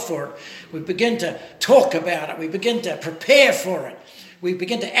God for it, we begin to talk about it, we begin to prepare for it, we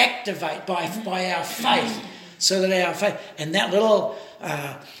begin to activate by our faith, so that our faith and that little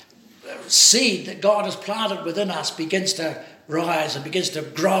seed that God has planted within us begins to rise and begins to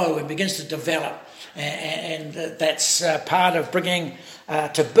grow and begins to develop, and that's part of bringing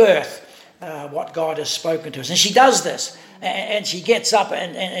to birth what God has spoken to us. And she does this, and she gets up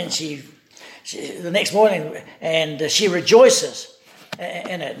and she the next morning, and she rejoices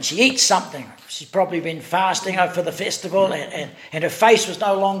in it, and she eats something. She's probably been fasting for the festival, and her face was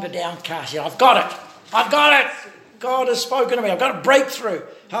no longer downcast. I've got it. God has spoken to me. I've got a breakthrough.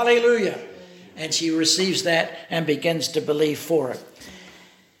 Hallelujah. And she receives that and begins to believe for it.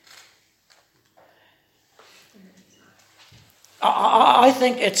 I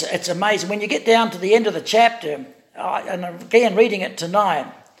think it's amazing. When you get down to the end of the chapter, and again reading it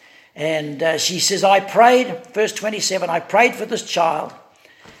tonight, and she says, I prayed, verse 27, I prayed for this child,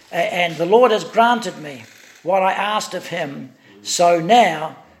 and the Lord has granted me what I asked of him. So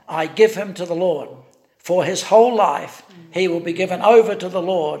now I give him to the Lord. For his whole life he will be given over to the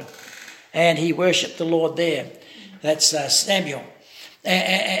Lord. And he worshipped the Lord there. That's Samuel.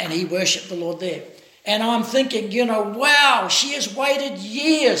 And he worshipped the Lord there. And I'm thinking, you know, wow, she has waited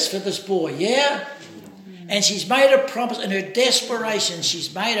years for this boy, yeah? And she's made a promise in her desperation.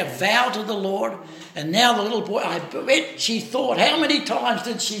 She's made a vow to the Lord. And now the little boy, I bet she thought, how many times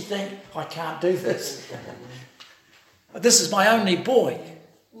did she think, I can't do this? This is my only boy.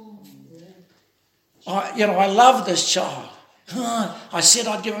 I love this child. I said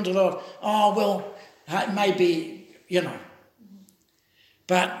I'd give him to the Lord. Oh, well, maybe,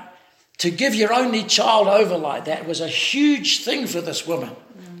 But to give your only child over like that was a huge thing for this woman.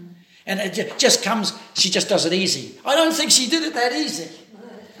 And it just comes, she just does it easy. I don't think she did it that easy.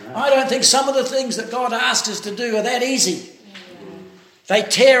 I don't think some of the things that God asked us to do are that easy. They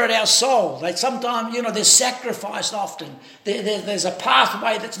tear at our soul. They sometimes, there's sacrifice often. There's a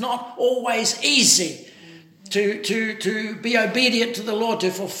pathway that's not always easy to be obedient to the Lord, to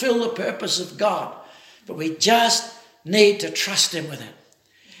fulfill the purpose of God. But we just need to trust him with it.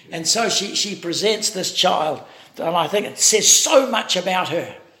 And so she presents this child, and I think it says so much about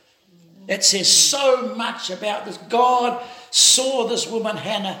her. It says so much about this. God saw this woman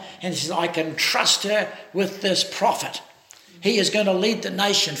Hannah and he said, I can trust her with this prophet. He is going to lead the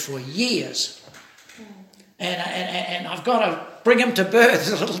nation for years. And I've got to bring him to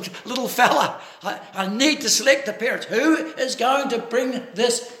birth, little fella. I need to select the parents. Who is going to bring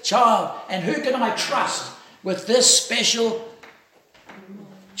this child? And who can I trust with this special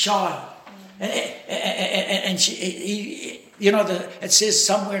child? And she, it says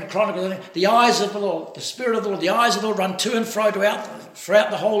somewhere in Chronicles, the eyes of the Lord, the Spirit of the Lord, the eyes of the Lord run to and fro throughout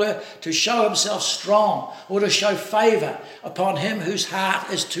the whole earth to show himself strong or to show favour upon him whose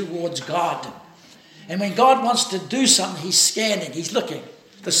heart is towards God. And when God wants to do something, he's scanning, he's looking.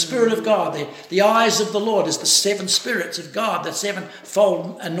 The Spirit of God, the eyes of the Lord is the 7 spirits of God, the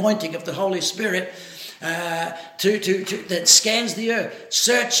 7-fold anointing of the Holy Spirit that scans the earth,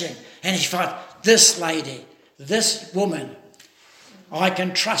 searching. And he finds this lady, this woman, I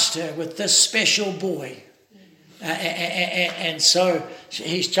can trust her with this special boy. And so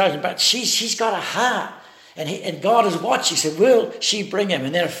he's chosen. But she's got a heart. And God is watching. He said, will she bring him?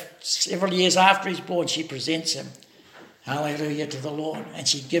 And then several years after he's born, she presents him. Hallelujah to the Lord. And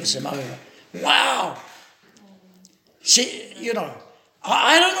she gives him over. Wow. She,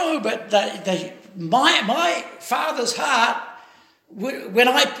 I don't know, but my father's heart, when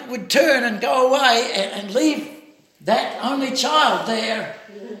I would turn and go away and leave that only child there,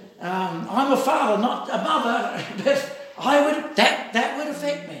 I'm a father, not a mother, but that would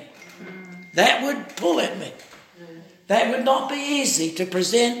affect me. That would pull at me. That would not be easy to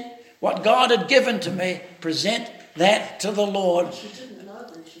present what God had given to me, present that to the Lord. She didn't know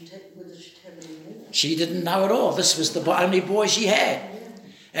whether she'd have any more. She didn't know at all. This was the only boy she had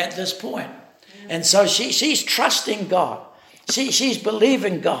at this point. And so she's trusting God. She's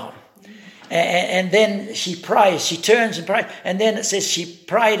believing God. And then she prays. She turns and prays. And then it says she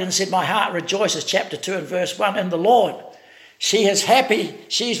prayed and said, my heart rejoices, chapter 2 and verse 1, in the Lord. She is happy.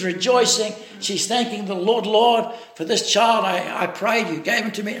 She's rejoicing. She's thanking the Lord, for this child I prayed, you gave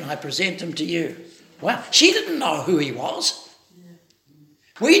him to me, and I present him to you. Well, she didn't know who he was.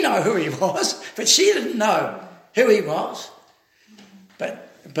 We know who he was, but she didn't know who he was. But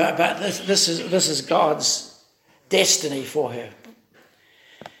this is God's destiny for her.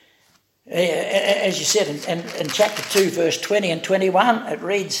 As you said in chapter 2, verse 20 and 21, it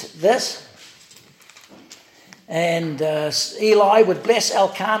reads this. And Eli would bless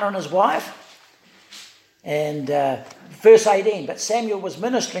Elkanah and his wife. And verse 18, but Samuel was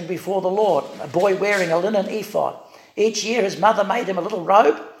ministering before the Lord, a boy wearing a linen ephod. Each year his mother made him a little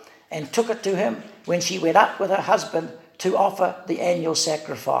robe and took it to him when she went up with her husband to offer the annual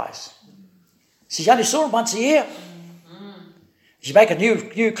sacrifice. She only saw him once a year. She'd make a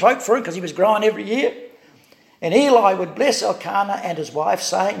new cloak for him because he was growing every year. And Eli would bless Elkanah and his wife,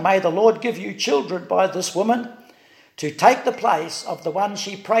 saying, may the Lord give you children by this woman to take the place of the one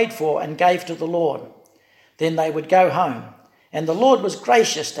she prayed for and gave to the Lord. Then they would go home. And the Lord was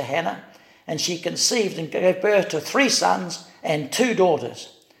gracious to Hannah, and she conceived and gave birth to 3 sons and 2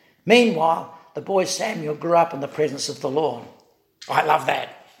 daughters. Meanwhile, the boy Samuel grew up in the presence of the Lord. I love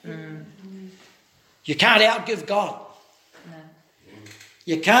that. You can't outgive God.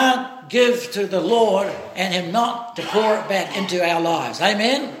 You can't give to the Lord and him not to pour it back into our lives.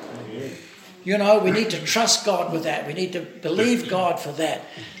 Amen? We need to trust God with that. We need to believe God for that.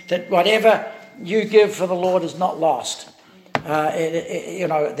 That whatever you give for the Lord is not lost.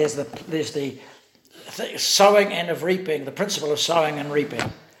 There's the sowing and of reaping, the principle of sowing and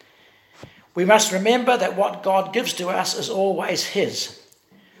reaping. We must remember that what God gives to us is always his.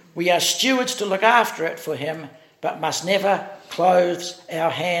 We are stewards to look after it for him, but must never close our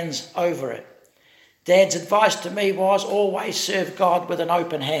hands over it. Dad's advice to me was always serve God with an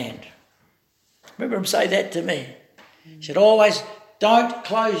open hand. Remember him say that to me. He said, always don't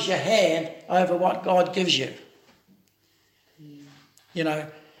close your hand over what God gives you.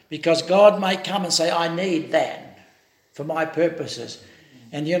 Because God may come and say, I need that for my purposes.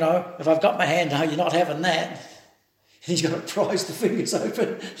 And, if I've got my hand, no, you're not having that. He's got to prise the fingers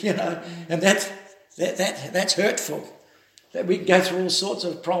open, and that's hurtful. That we can go through all sorts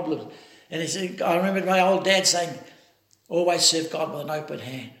of problems. And he said, I remember my old dad saying, always serve God with an open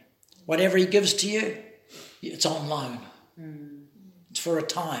hand. Whatever he gives to you, it's on loan. It's for a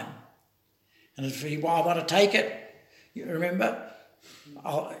time. And if I want to take it, you remember,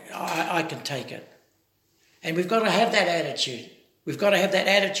 I can take it. And we've got to have that attitude. We've got to have that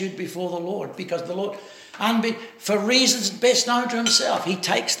attitude before the Lord, because the Lord, for reasons best known to himself, he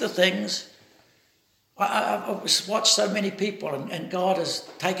takes the things. I've watched so many people, and God has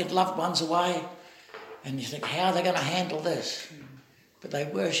taken loved ones away, and you think, how are they going to handle this? but they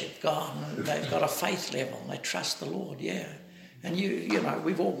worship God and they've got a faith level and they trust the Lord, yeah. And you know,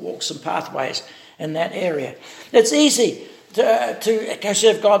 we've all walked some pathways in that area. It's easy to go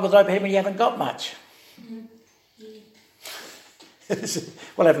serve God with open heaven when you haven't got much.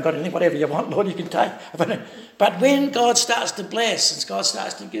 Well, I haven't got anything, whatever you want, Lord, you can take. But when God starts to bless and God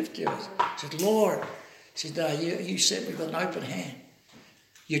starts to give to us, he says, Lord, he says, no, you serve me with an open hand.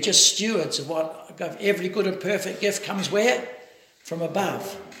 You're just stewards of what every good and perfect gift comes where? From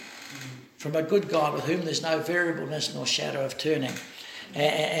above. From a good God with whom there's no variableness nor shadow of turning.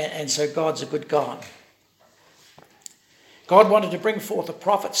 And so God's a good God. God wanted to bring forth a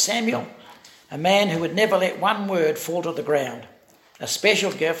prophet, Samuel, a man who would never let one word fall to the ground. A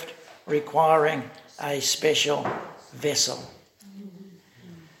special gift requiring a special vessel.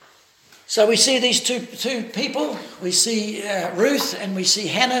 So we see these two people. We see Ruth and we see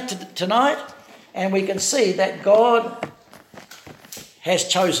Hannah tonight. And we can see that God has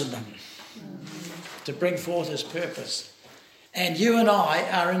chosen them to bring forth his purpose. And you and I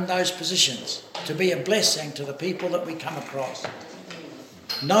are in those positions to be a blessing to the people that we come across.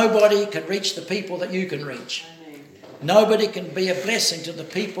 Nobody can reach the people that you can reach. Nobody can be a blessing to the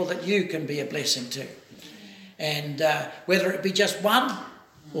people that you can be a blessing to. And whether it be just one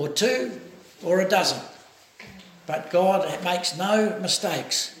or two or a dozen. But God makes no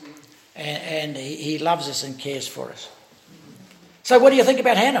mistakes. And he loves us and cares for us. So what do you think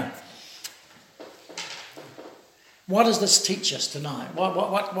about Hannah? What does this teach us tonight?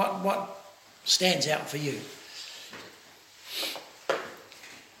 What stands out for you?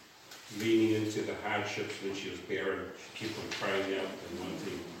 Leaning into the hardships when she was barren, she kept on crying out and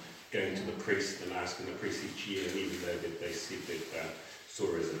wanting, going to the priest and asking the priest each year, and even though that they said that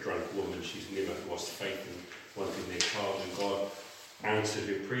saw her as a drunk woman, she's never lost faith in wanting their child, and God answered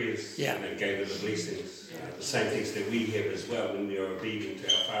her prayers and gave her the blessings. The same things that we have as well when we are obedient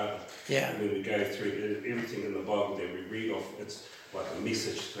to our Father. Yeah. When we go through everything in the Bible that we read off, it's like a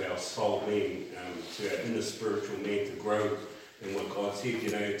message to our soul man, to our inner spiritual man to grow in what God said.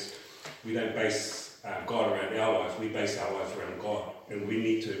 You know, we don't base God around our lives, we base our lives around God. And we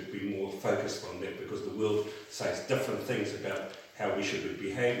need to be more focused on that because the world says different things about how we should be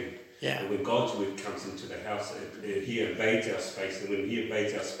behaving. Yeah. And when God's word comes into the house, he invades our space, and when he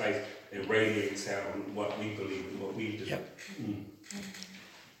invades our space, it radiates out on what we believe and what we do. Yep.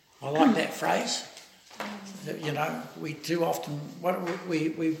 I like that phrase. You know, we too often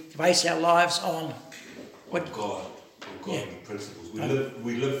we base our lives on what God. And principles.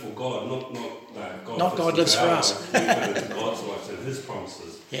 We live for God, not God. Not God lives for us. We live into God's lives and his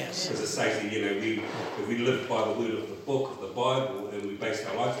promises. Yes. Because it says that, you know, if we live by the word of the book of the Bible and we base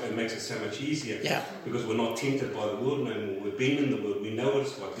our life, it makes it so much easier. Yeah. Because we're not tempted by the world no more. We've been in the world. We know what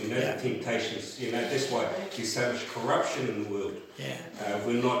it's like. We know the temptations. You know, that's why there's so much corruption in the world. Yeah. If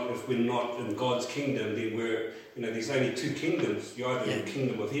we're not in God's kingdom, then there's only two kingdoms. You're either in the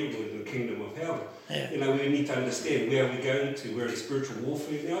kingdom of heaven or the kingdom of hell. Yeah. You know, we need to understand where we're going to. We're in spiritual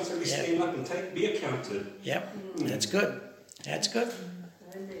warfare now, so we stand up and be accounted. Yep, that's good. That's good.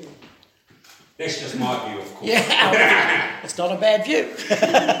 That's just my view, of course. Yeah, it's not a bad view.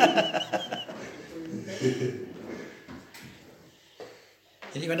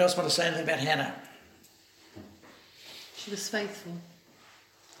 Anyone else want to say anything about Hannah? She was faithful.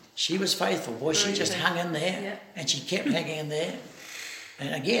 She was faithful. Boy, she just hung in there, and she kept hanging in there.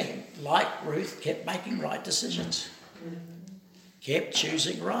 And again, like Ruth, kept making right decisions. Kept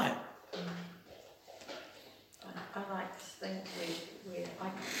choosing right. I like this thing where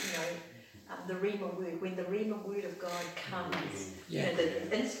the Rhema word, when the Rhema word of God comes,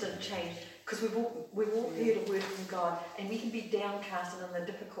 the instant change, because we've all heard a word from God, and we can be downcast and in a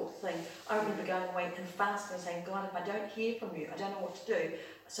difficult thing. I remember going away and fasting and saying, God, if I don't hear from you, I don't know what to do.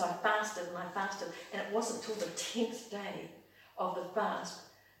 So I fasted, and it wasn't till the 10th day of the fast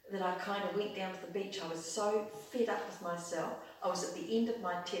that I kind of went down to the beach. I was so fed up with myself. I was at the end of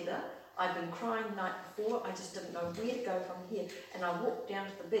my tether. I'd been crying the night before. I just didn't know where to go from here. And I walked down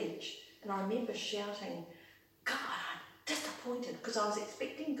to the beach, and I remember shouting, God, I'm disappointed, because I was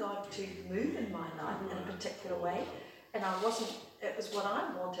expecting God to move in my life in a particular way, and I wasn't. It was what I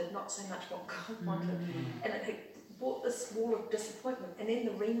wanted, not so much what God wanted. And it brought this wall of disappointment. And then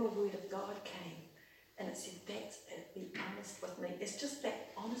the Rhema word of God came. And it said, be honest with me. It's just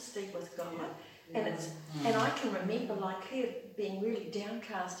that honesty with God. And I can remember like her being really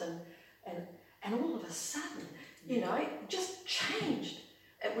downcast and all of a sudden, it just changed.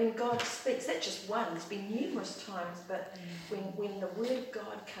 When God speaks, that's just one. There's been numerous times, but when the word of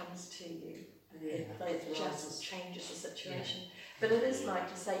God comes to you, it just changes the situation. But it is like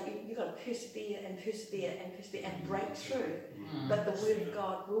to say, you've got to persevere and persevere and persevere and break through. But the word of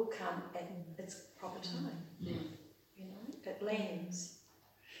God will come at its proper time. You know, it lands.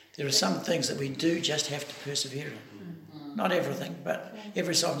 There are some things that we do just have to persevere in. Not everything, but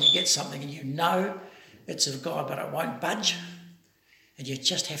every time you get something and you know it's of God, but it won't budge, and you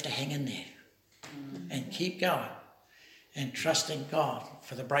just have to hang in there and keep going and trusting God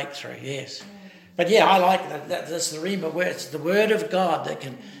for the breakthrough, yes. But yeah, I like that. That's the Rhema word. It's the word of God that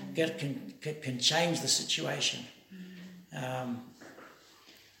can change the situation. I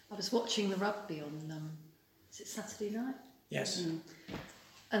was watching the rugby on, is it Saturday night? Yes.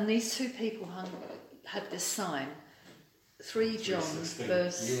 And these two people had this sign, 3 John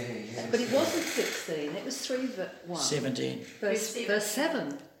verse, but it wasn't 16, it was 3:1. 17. Verse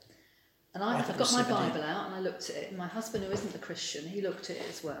 7. And I've got my 17. Bible out and I looked at it, and my husband, who isn't a Christian, he looked at it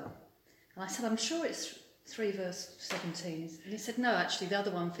as well. And I said, I'm sure it's 3 verse 17. And he said, no, actually the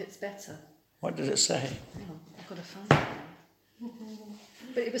other one fits better. What did it say? Hang on, I've got to find it now.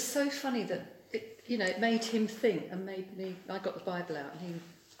 But it was so funny that it made him think, and made me. I got the Bible out, and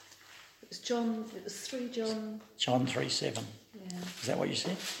it was 3 John. John 3:7. Yeah. Is that what you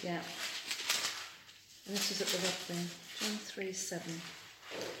said? Yeah. And this was at the rugby. John 3:7.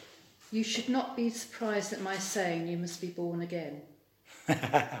 You should not be surprised at my saying you must be born again.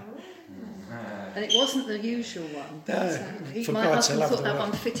 And it wasn't the usual one. No, So my husband thought that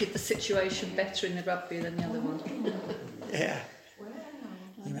one fitted the situation better in the rugby than the other one. Yeah. Wow.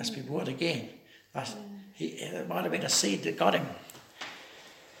 He must be born again. But it might have been a seed that got him.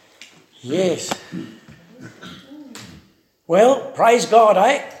 Yes. Well, praise God,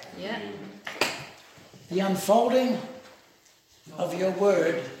 eh? Yeah. The unfolding of your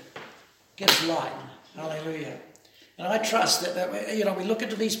word gives light. Hallelujah. And I trust that we look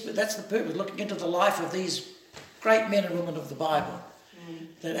into these, that's the purpose, looking into the life of these great men and women of the Bible.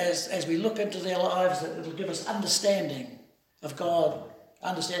 That as we look into their lives, that it'll give us understanding of God,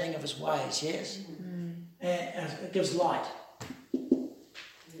 understanding of his ways, yes? And it gives light.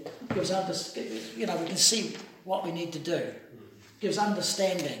 It gives we can see what we need to do. It gives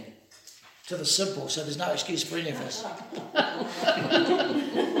understanding to the simple, so there's no excuse for any of us.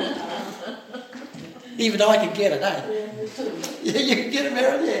 Even I can get it, eh? Yeah, you can get it,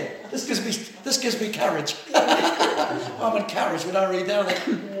 Mary, yeah. This gives me courage. I'm encouraged when I read that. I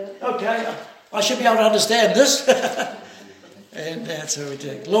think, okay, I should be able to understand this. And that's what we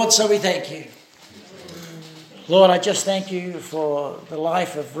do. Lord, so we thank you. Lord, I just thank you for the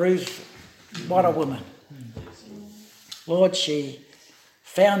life of Ruth. What a woman. Lord, she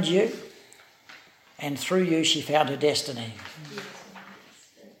found you, and through you she found her destiny.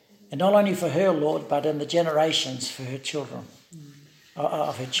 And not only for her, Lord, but in the generations for her children,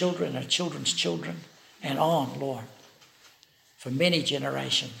 of her children, her children's children, and on, Lord, for many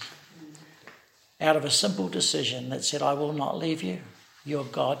generations. Out of a simple decision that said, I will not leave you. Your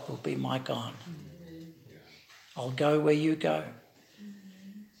God will be my God. I'll go where you go.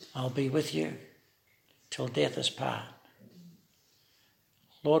 I'll be with you till death us part.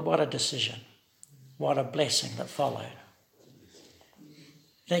 Lord, what a decision. What a blessing that followed.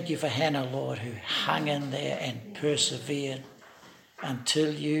 Thank you for Hannah, Lord, who hung in there and persevered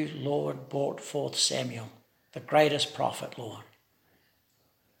until you, Lord, brought forth Samuel, the greatest prophet, Lord.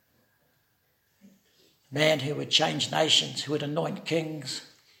 Man who would change nations, who would anoint kings,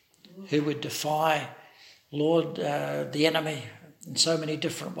 who would defy, Lord, the enemy in so many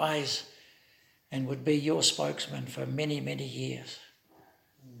different ways, and would be your spokesman for many, many years.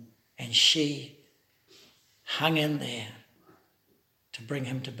 And she hung in there to bring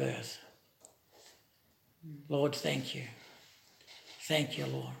him to birth. Lord, thank you. Thank you,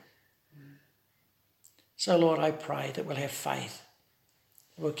 Lord. So, Lord, I pray that we'll have faith.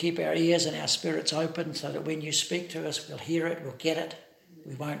 We'll keep our ears and our spirits open so that when you speak to us, we'll hear it, we'll get it,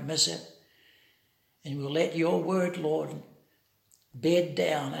 we won't miss it. And we'll let your word, Lord, bed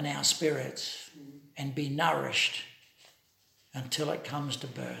down in our spirits and be nourished until it comes to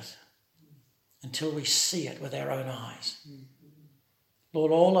birth, until we see it with our own eyes.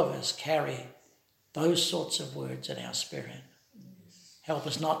 Lord, all of us carry those sorts of words in our spirit. Help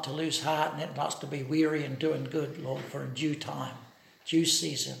us not to lose heart and not to be weary in doing good, Lord, for in due time, due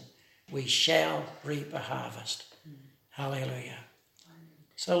season, we shall reap a harvest. Hallelujah.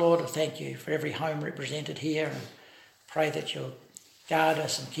 So, Lord, I thank you for every home represented here, and pray that you'll guard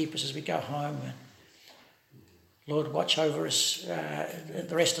us and keep us as we go home. And Lord, watch over us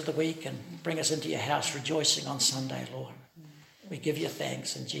the rest of the week and bring us into your house rejoicing on Sunday, Lord. We give you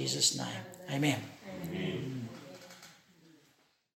thanks in Jesus' name. Amen. Amen.